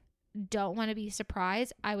you don't want to be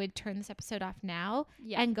surprised, I would turn this episode off now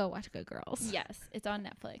and go watch Good Girls. Yes, it's on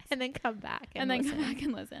Netflix. And then come back and come back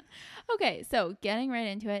and listen. Okay, so getting right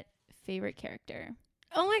into it, favorite character.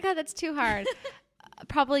 Oh my God, that's too hard.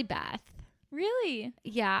 Probably Beth. Really?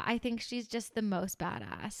 Yeah, I think she's just the most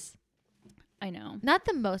badass. I know. Not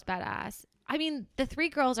the most badass. I mean, the 3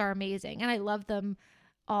 girls are amazing and I love them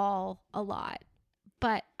all a lot.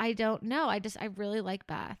 But I don't know. I really like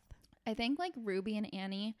Beth. I think like Ruby and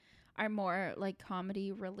Annie are more like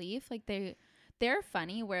comedy relief. Like they're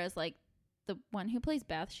funny, whereas like the one who plays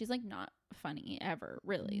Beth, she's like not funny ever,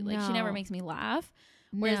 really. Like she never makes me laugh.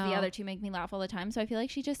 Whereas the No. other two make me laugh all the time. So I feel like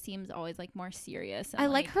she just seems always like more serious. And, I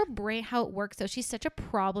like her brain, how it works though. She's such a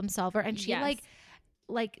problem solver, and she Yes.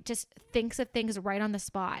 like just thinks of things right on the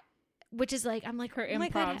spot, which is like, I'm like, Her oh my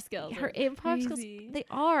God, improv skills her are improv skills, crazy. they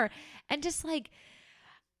are. And just like,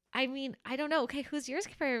 I mean, I don't know. Okay, who's your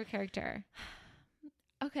favorite character?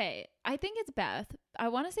 Okay, I think it's Beth. I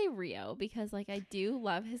want to say Rio because like I do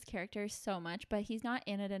love his character so much, but he's not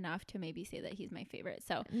in it enough to maybe say that he's my favorite.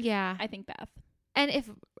 So Yeah. I think Beth. And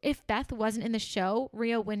if Beth wasn't in the show,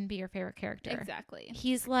 Rio wouldn't be your favorite character. Exactly.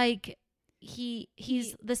 He's like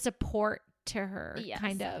he's the support to her, Yes.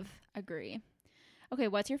 kind of. Agree. Okay,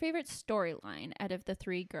 what's your favorite storyline out of the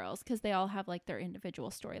three girls? Because they all have like their individual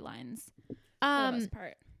storylines for the most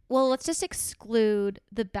part. Well, let's just exclude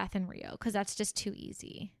the Beth and Rio because that's just too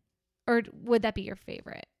easy. Or would that be your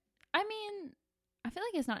favorite? I mean, I feel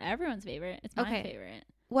like it's not everyone's favorite. It's my Okay. favorite.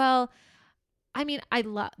 Well, I mean, I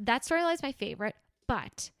love that storyline is my favorite,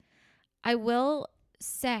 but I will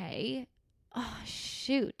say, oh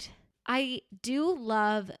shoot, I do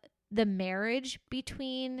love the marriage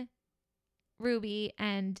between Ruby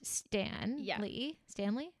and Stanley.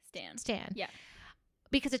 Stan. Stan. Yeah.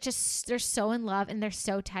 Because it's just, they're so in love and they're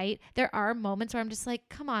so tight. There are moments where I'm just like,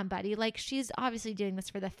 come on, buddy. Like, she's obviously doing this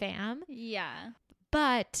for the fam. Yeah.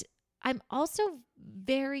 But I'm also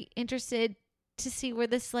very interested to see where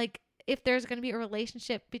this, like, if there's going to be a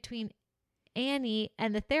relationship between Annie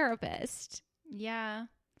and the therapist. Yeah.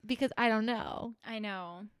 Because I don't know. I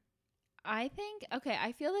know. I think, okay,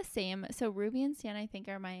 I feel the same. So Ruby and Stan, I think,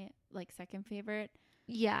 are my like second favorite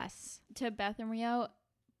Yes. to Beth and Rio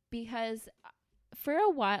because for a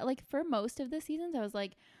while, like for most of the seasons, I was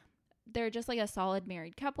like, they're just like a solid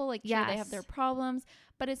married couple. Like, sure, they have their problems,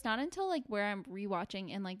 but it's not until like where I'm rewatching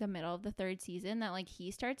in like the middle of the third season that like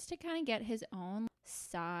he starts to kind of get his own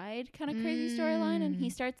side kind of crazy storyline, and he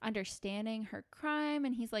starts understanding her crime,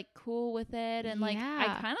 and he's like cool with it, and like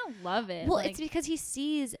I kind of love it. Well, like, it's because he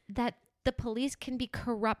sees that the police can be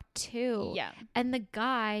corrupt too. yeah, And the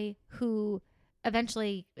guy who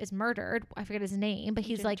eventually is murdered, I forget his name, but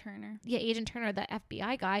he's Agent like, Turner. yeah, Agent Turner, the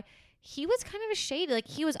FBI guy, he was kind of a shady. Like,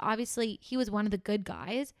 he was one of the good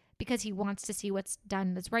guys because he wants to see what's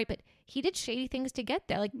done that's right. But he did shady things to get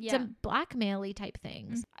there, like some blackmail-y type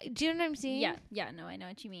things. Do you know what I'm saying? Yeah, yeah, no, I know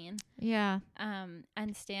what you mean. Yeah.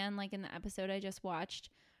 And Stan, like in the episode I just watched,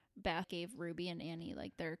 Beth gave Ruby and Annie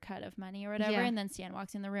like their cut of money or whatever, Yeah. and then Stan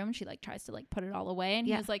walks in the room and she like tries to like put it all away, and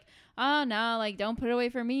he Yeah. was like, oh no, like don't put it away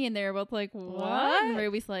for me, and they're both like, what? And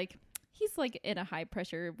Ruby's like, he's like in a high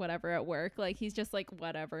pressure whatever at work, like he's just like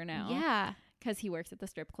whatever now, Yeah. because he works at the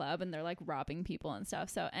strip club and they're like robbing people and stuff.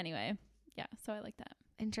 So anyway, yeah, so I like that.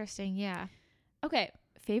 Interesting. Yeah. Okay,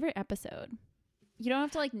 favorite episode. You don't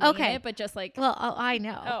have to like name it, but just like, Well, I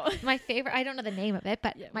know. Oh. My favorite, I don't know the name of it,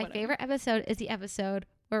 but Yeah, my whatever. favorite episode is the episode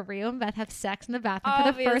where Rio and Beth have sex in the bathroom for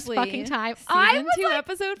the first obviously, fucking time. Season 2,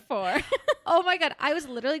 episode 4. Oh my God. I was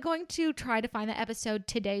literally going to try to find that episode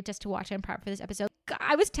today just to watch it and prep for this episode.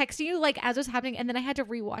 I was texting you like as it was happening, and then I had to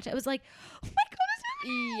rewatch it. I was like, oh my God.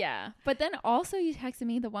 Yeah. But then also you texted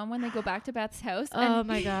me the one when they go back to Beth's house. Oh and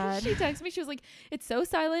my God. She texted me. She was like, it's so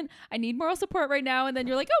silent. I need moral support right now. And then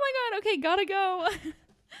you're like, oh my God, okay, gotta go.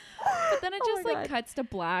 But then it Oh just my like God. cuts to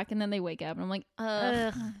black, and then they wake up and I'm like,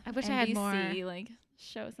 ugh. I wish I had more. NBC, like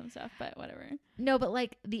show some stuff, but whatever. No, but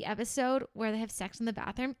like the episode where they have sex in the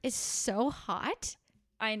bathroom is so hot.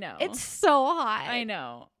 I know. It's so hot. I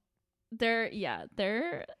know.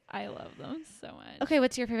 I love them so much. Okay,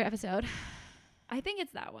 what's your favorite episode? I think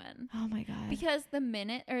it's that one. Oh my God. Because the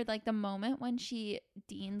minute or like the moment when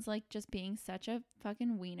Dean's like just being such a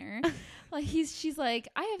fucking wiener, like she's like,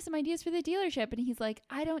 I have some ideas for the dealership, and he's like,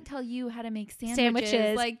 I don't tell you how to make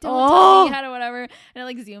sandwiches. Like, don't tell me how to whatever. And it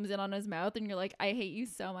like zooms in on his mouth, and you're like, I hate you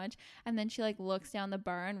so much. And then she like looks down the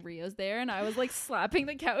bar, and Rio's there, and I was like slapping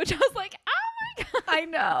the couch. I was like, oh my God. I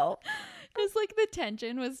know. Because like the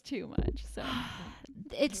tension was too much. So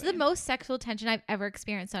It's the most sexual tension I've ever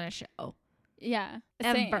experienced on a show. yeah,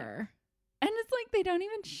 same. Ever. And it's like they don't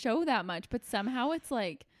even show that much, but somehow it's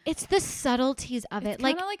like It's the subtleties of it's it.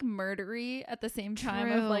 Like, kind of like murdery at the same time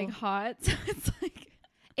True. of like hot. So it's like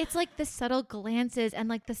it's like the subtle glances and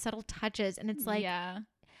like the subtle touches. And it's like, yeah,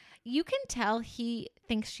 you can tell he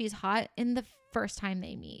thinks she's hot in the first time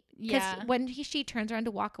they meet. Because yeah, when she turns around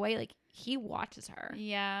to walk away, like he watches her.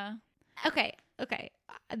 yeah. Okay.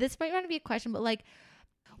 This might not be a question, but like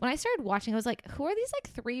when I started watching, I was like, who are these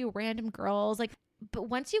like 3 random girls? Like, but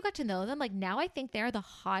once you got to know them, like now I think they're the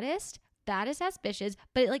hottest, baddest ass bitches,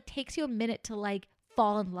 but it like takes you a minute to like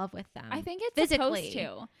fall in love with them. I think it's physically.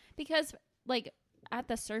 supposed to, because like at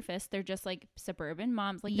the surface they're just like suburban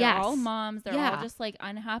moms. Like Yes. they're all moms. They're Yeah. all just like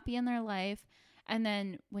unhappy in their life. And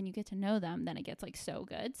then when you get to know them, then it gets like so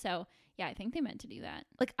good. So yeah, I think they meant to do that.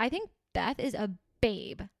 Like, I think Beth is a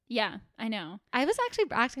babe. Yeah, I know. I was actually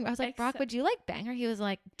asking, I was like, Brock, Except- would you like bang her? He was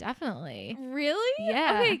like, definitely. Really?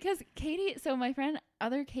 Yeah. Okay, because Katie, so my friend,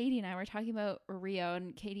 other Katie and I were talking about Rio,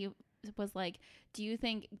 and Katie was like, do you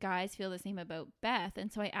think guys feel the same about Beth?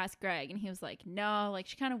 And so I asked Greg, and he was like, no, like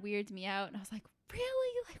she kind of weirds me out. And I was like,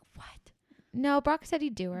 really? Like what? No, Brock said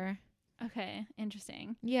he'd do her. Okay,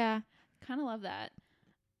 interesting. Yeah. Kind of love that.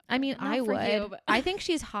 I mean, Not I for would. you, but- I think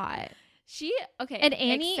she's hot. Okay. And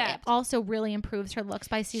Annie except also really improves her looks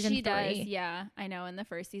by season 3. she does, yeah. I know. In the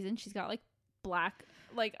first season, she's got like black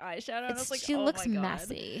like eyeshadow. And I was like, she oh looks my God.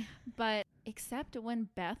 messy. But except when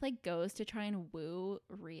Beth like goes to try and woo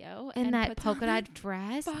Rio In and that puts polka on dot that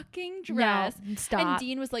dress. fucking dress. No, stop. And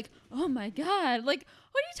Dean was like, "Oh my God! Like,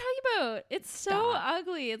 what are you talking about? It's so Stop.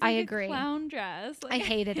 ugly. It's I like agree. a clown dress." Like, I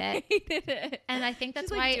hated it. I hated it. And I think that's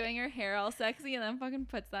She's why. like doing her hair all sexy and then fucking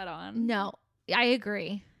puts that on. No, I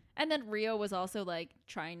agree. And then Rio was also like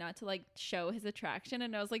trying not to like show his attraction,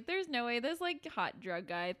 and I was like, "There's no way this like hot drug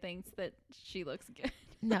guy thinks that she looks good."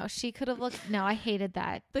 No, she could have looked. No, I hated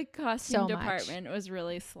that. The costume So much. department was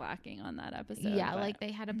really slacking on that episode. Yeah, but like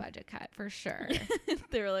they had a budget cut for sure.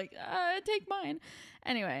 they were like, take mine.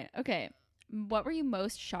 Anyway, okay. What were you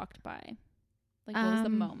most shocked by? Like, what was the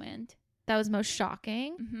moment That was most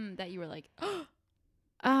shocking. that you were like,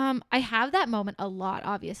 I have that moment a lot,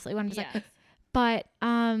 obviously, when I'm just yes. like, but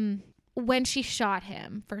when she shot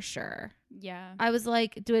him, for sure. Yeah. I was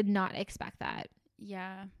like, did not expect that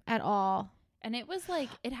Yeah. at all. And it was like,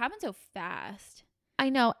 it happened so fast. I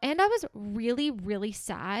know. And I was really, really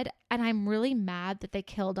sad. And I'm really mad that they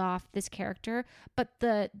killed off this character. But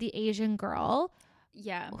the Asian girl,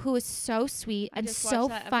 Yeah. who is so sweet I and just so watched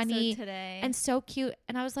that episode funny today. and so cute.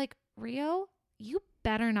 And I was like, Rio, you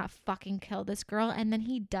better not fucking kill this girl. And then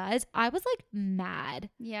he does. I was like mad.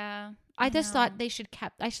 yeah. I just know. thought they should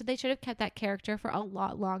have kept that character for a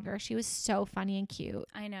lot longer. She was so funny and cute.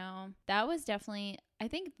 I know. That was definitely, I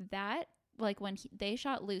think that, like, when they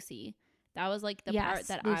shot Lucy, that was, like, the part Yes,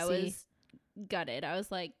 that I Lucy. was gutted. I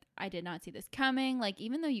was like, I did not see this coming. Like,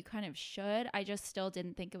 even though you kind of should, I just still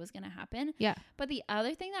didn't think it was going to happen. Yeah. But the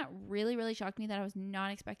other thing that really, really shocked me that I was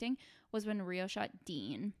not expecting was when Rio shot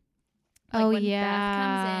Dean. Like, Oh, when yeah.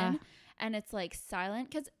 Beth comes in and it's, like,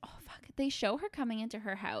 silent. Because, oh, fuck, they show her coming into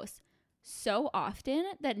her house so often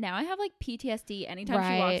that now I have like PTSD anytime she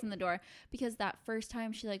Right. walks in the door, because that first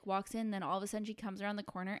time she like walks in, then all of a sudden she comes around the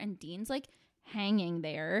corner and Dean's like hanging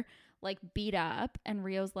there, like beat up, and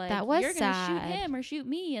Rio's like, That was you're gonna shoot sad. him or shoot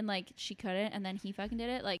me, and like she couldn't, and then he fucking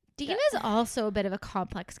did it. Like, Dean is also a bit of a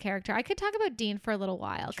complex character. I could talk about Dean for a little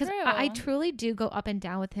while because I True. truly do go up and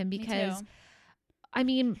down with him Me because too. I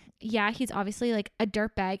mean, yeah, he's obviously like a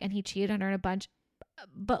dirtbag and he cheated on her a bunch,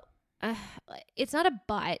 but it's not a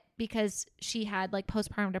but because she had like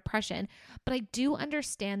postpartum depression. But I do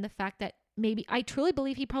understand the fact that maybe I truly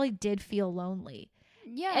believe he probably did feel lonely.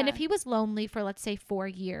 Yeah. And if he was lonely for, let's say, 4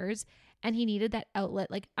 years and he needed that outlet,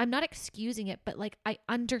 like, I'm not excusing it, but like, I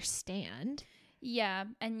understand. Yeah,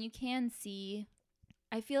 and you can see,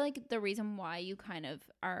 I feel like the reason why you kind of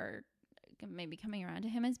are maybe coming around to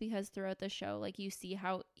him is because throughout the show, like, you see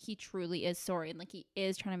how he truly is sorry and like he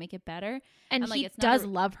is trying to make it better. And like, he it's not does a-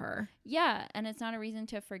 love her. Yeah, and it's not a reason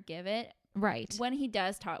to forgive it. Right. When he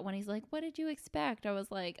does talk, when he's like, what did you expect? I was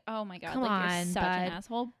like, oh my God, Come like, on, you're such an bud.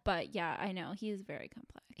 asshole. But yeah, I know, he is very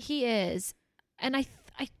complex. He is. And I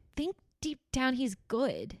think deep down he's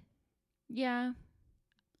good. Yeah.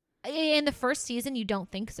 In the first season, you don't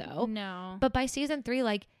think so. No. But by season 3,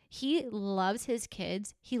 like, he loves his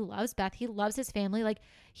kids. He loves Beth. He loves his family. Like,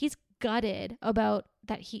 he's gutted about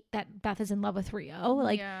that Beth is in love with Rio.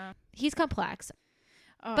 Like, yeah. he's complex,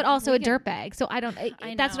 Oh, but also we a can- dirtbag. So I don't.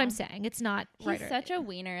 I That's what I'm know. saying. It's not He's right. such a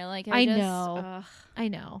wiener. Like, I just, know. ugh. I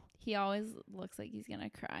know. He always looks like he's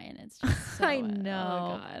gonna cry, and it's just so, I Oh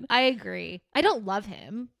know. God. I agree. I don't love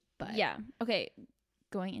him, but Yeah. Okay.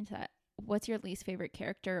 Going into that, what's your least favorite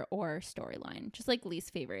character or storyline? Just like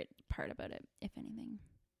least favorite part about it, if anything.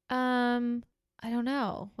 I don't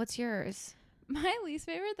know. What's yours? My least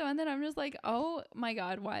favorite, the one that I'm just like, oh my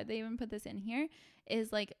God, why they even put this in here,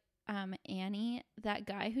 is like Annie, that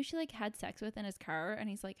guy who she like had sex with in his car, and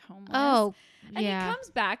he's like homeless. Oh, And yeah. he comes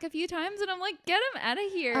back a few times, and I'm like, get him out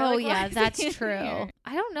of here. Oh Like, why yeah, is he that's in true. here?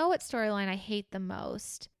 I don't know what storyline I hate the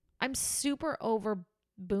most. I'm super over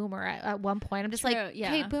Boomer at one point. I'm just True, like,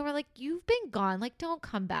 yeah. hey, Boomer, like, you've been gone. Like, don't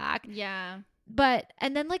come back. Yeah. But,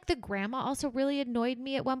 and then like the grandma also really annoyed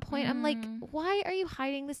me at one point. I'm like, Mhm. why are you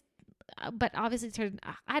hiding this? But obviously it's sort of,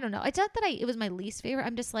 I don't know. It's not that it was my least favorite.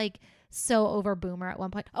 I'm just like so over Boomer at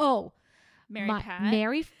one point. Oh, Mary Pat.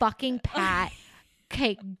 Mary fucking Pat.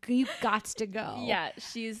 okay, you gots to go. Yeah,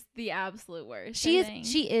 she's the absolute worst. She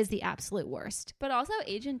is the absolute worst. But also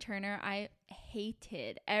Agent Turner, I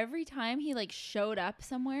hated every time he like showed up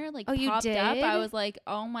somewhere, like you popped did? up. I was like,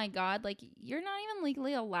 oh my God, like you're not even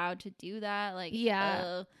legally allowed to do that. Like,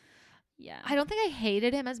 yeah. I don't think I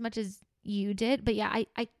hated him as much as you did, but yeah,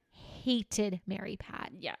 I hated Mary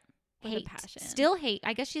Pat. Yeah. With a passion. Still hate.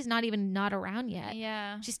 I guess she's not around yet.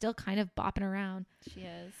 Yeah. She's still kind of bopping around. She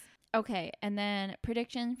is. Okay. And then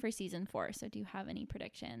prediction for season 4. So do you have any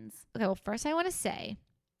predictions? Okay. Well, first I want to say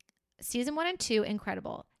season 1 and 2,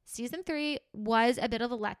 incredible. Season 3 was a bit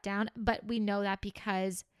of a letdown, but we know that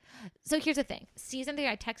because, so here's the thing. Season 3,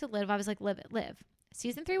 I texted Liv. I was like, live.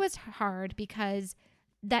 Season 3 was hard because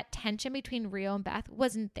that tension between Rio and Beth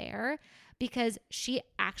wasn't there, because she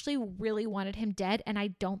actually really wanted him dead. And I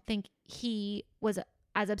don't think he was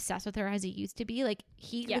as obsessed with her as he used to be. Like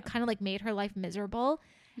he kind of like made her life miserable.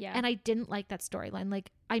 Yeah. And I didn't like that storyline.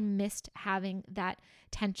 Like I missed having that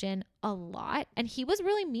tension a lot. And he was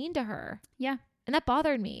really mean to her. Yeah. And that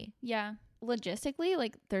bothered me. Yeah. Logistically,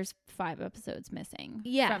 like there's 5 episodes missing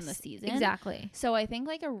from the season. Exactly. So I think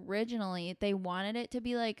like originally they wanted it to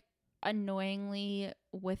be like annoyingly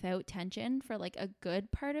without tension for like a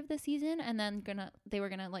good part of the season, and then they were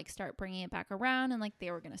gonna like start bringing it back around, and like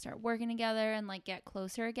they were gonna start working together and like get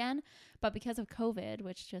closer again. But because of COVID,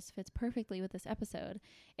 which just fits perfectly with this episode,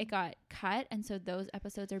 it got cut, and so those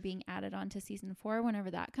episodes are being added on to season 4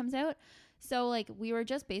 whenever that comes out. So like we were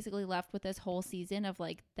just basically left with this whole season of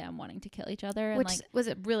like them wanting to kill each other, and which like was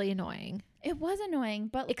it really annoying. It was annoying,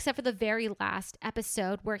 but except for the very last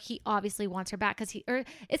episode where he obviously wants her back, because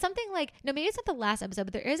it's something like, no, maybe it's not the last episode,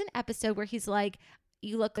 but there is an episode where he's like,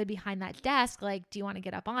 you look good behind that desk, like do you want to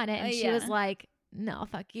get up on it? And she was like, no,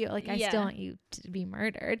 fuck you, like I still want you to be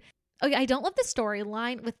murdered. Okay, I don't love the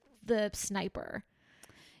storyline with the sniper.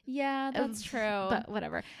 Yeah, that's true, but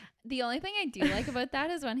whatever. The only thing I do like about that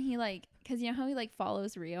is when he like, because you know how he like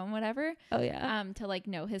follows Rio and whatever. Oh yeah. To like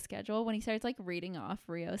know his schedule. When he starts like reading off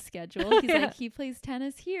Rio's schedule, he's like, he plays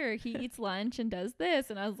tennis here, he eats lunch and does this,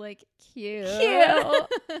 and I was like, cute. Oh,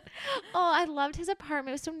 I loved his apartment.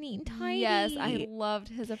 It was so neat and tidy. Yes, I loved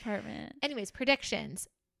his apartment. Anyways, predictions.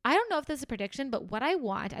 I don't know if this is a prediction, but what I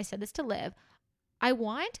want, I said this to Liv, I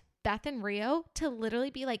want Beth and Rio to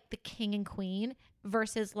literally be like the king and queen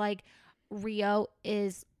versus like Rio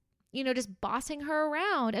is, you know, just bossing her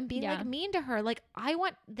around and being like mean to her. Like I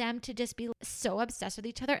want them to just be so obsessed with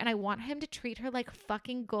each other, and I want him to treat her like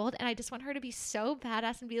fucking gold, and I just want her to be so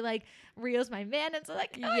badass and be like, Rio's my man. And so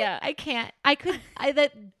like, I can't,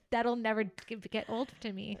 that'll never get old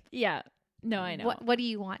to me. Yeah. No, I know. What do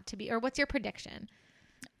you want to be, or what's your prediction?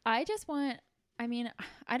 I just want, I mean,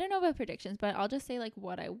 I don't know about predictions, but I'll just say like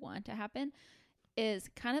what I want to happen is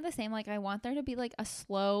kind of the same. Like I want there to be like a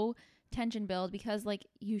slow tension build, because like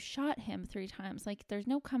you shot him 3 times, like there's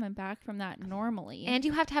no coming back from that normally, and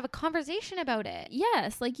you have to have a conversation about it.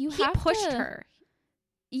 Yes, like he pushed her.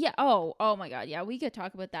 Yeah. Oh my God, yeah, we could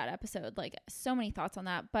talk about that episode, like so many thoughts on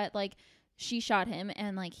that. But like she shot him,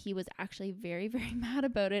 and like he was actually very, very mad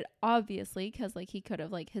about it, obviously, because like he could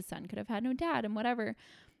have, like his son could have had no dad and whatever.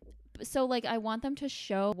 So like I want them to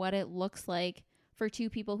show what it looks like for 2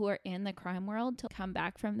 people who are in the crime world to come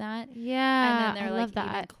back from that. Yeah. And then they're like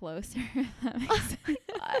even closer. That makes my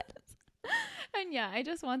God. And yeah, I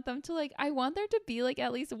just want them to like, I want there to be like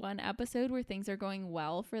at least one episode where things are going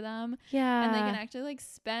well for them. Yeah. And they can actually like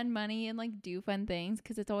spend money and like do fun things,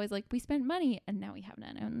 because it's always like we spent money and now we have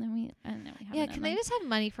none, and then we have none. Can they just have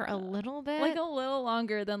money for a little bit? Like a little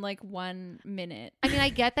longer than like 1 minute. I mean, I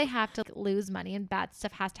get they have to lose money and bad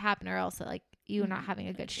stuff has to happen, or else like you're not having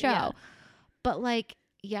a good show. Yeah. But like,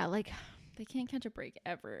 yeah, like they can't catch a break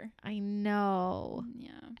ever. I know. Yeah.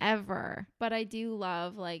 Ever. But I do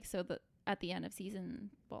love like, so at the end of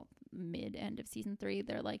mid-end of season 3,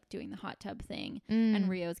 they're like doing the hot tub thing, and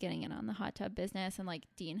Rio's getting in on the hot tub business, and like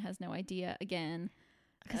Dean has no idea again,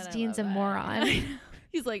 because Dean's a moron.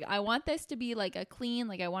 He's like, I want this to be like a clean,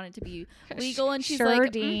 like I want it to be legal, and she's sure,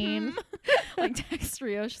 like, Dean. Like text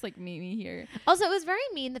Rio, she's like, meet me here. Also, it was very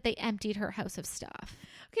mean that they emptied her house of stuff.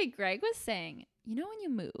 Okay, Greg was saying, you know, when you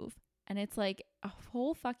move and it's like a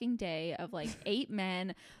whole fucking day of like 8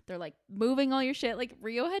 men, they're like moving all your shit. Like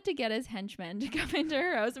Rio had to get his henchmen to come into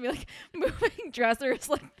her house and be like moving dressers,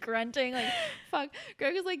 like grunting, like fuck.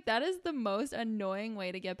 Greg was like, that is the most annoying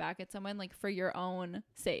way to get back at someone, like for your own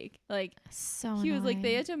sake. Like so he was annoying. like,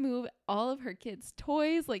 they had to move all of her kids'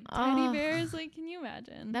 toys, like teddy bears. Like, can you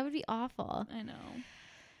imagine? That would be awful. I know.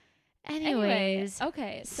 Anyways,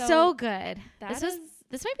 okay, so good.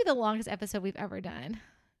 This might be the longest episode we've ever done.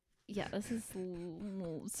 Yeah, this is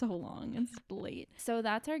so long. It's late. So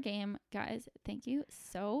that's our game, guys. Thank you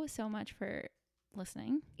so much for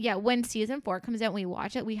listening. Yeah, when season 4 comes out, we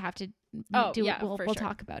watch it. We have to We'll sure.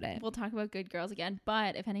 Talk about it. We'll talk about Good Girls again.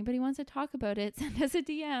 But if anybody wants to talk about it, send us a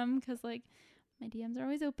DM because like my DMs are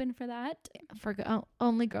always open for that. For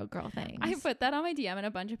only girl things. I put that on my DM and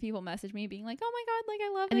a bunch of people messaged me being like, "Oh my god, like I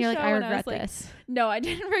love this and you're show." Like, I regret was this. Like, no, I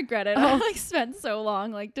didn't regret it. I like spent so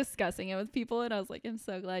long like discussing it with people, and I was like, I'm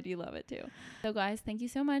so glad you love it too. So guys, thank you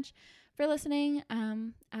so much for listening.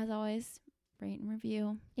 As always, rate and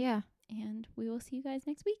review. Yeah. And we will see you guys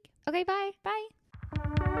next week. Okay, bye. Bye.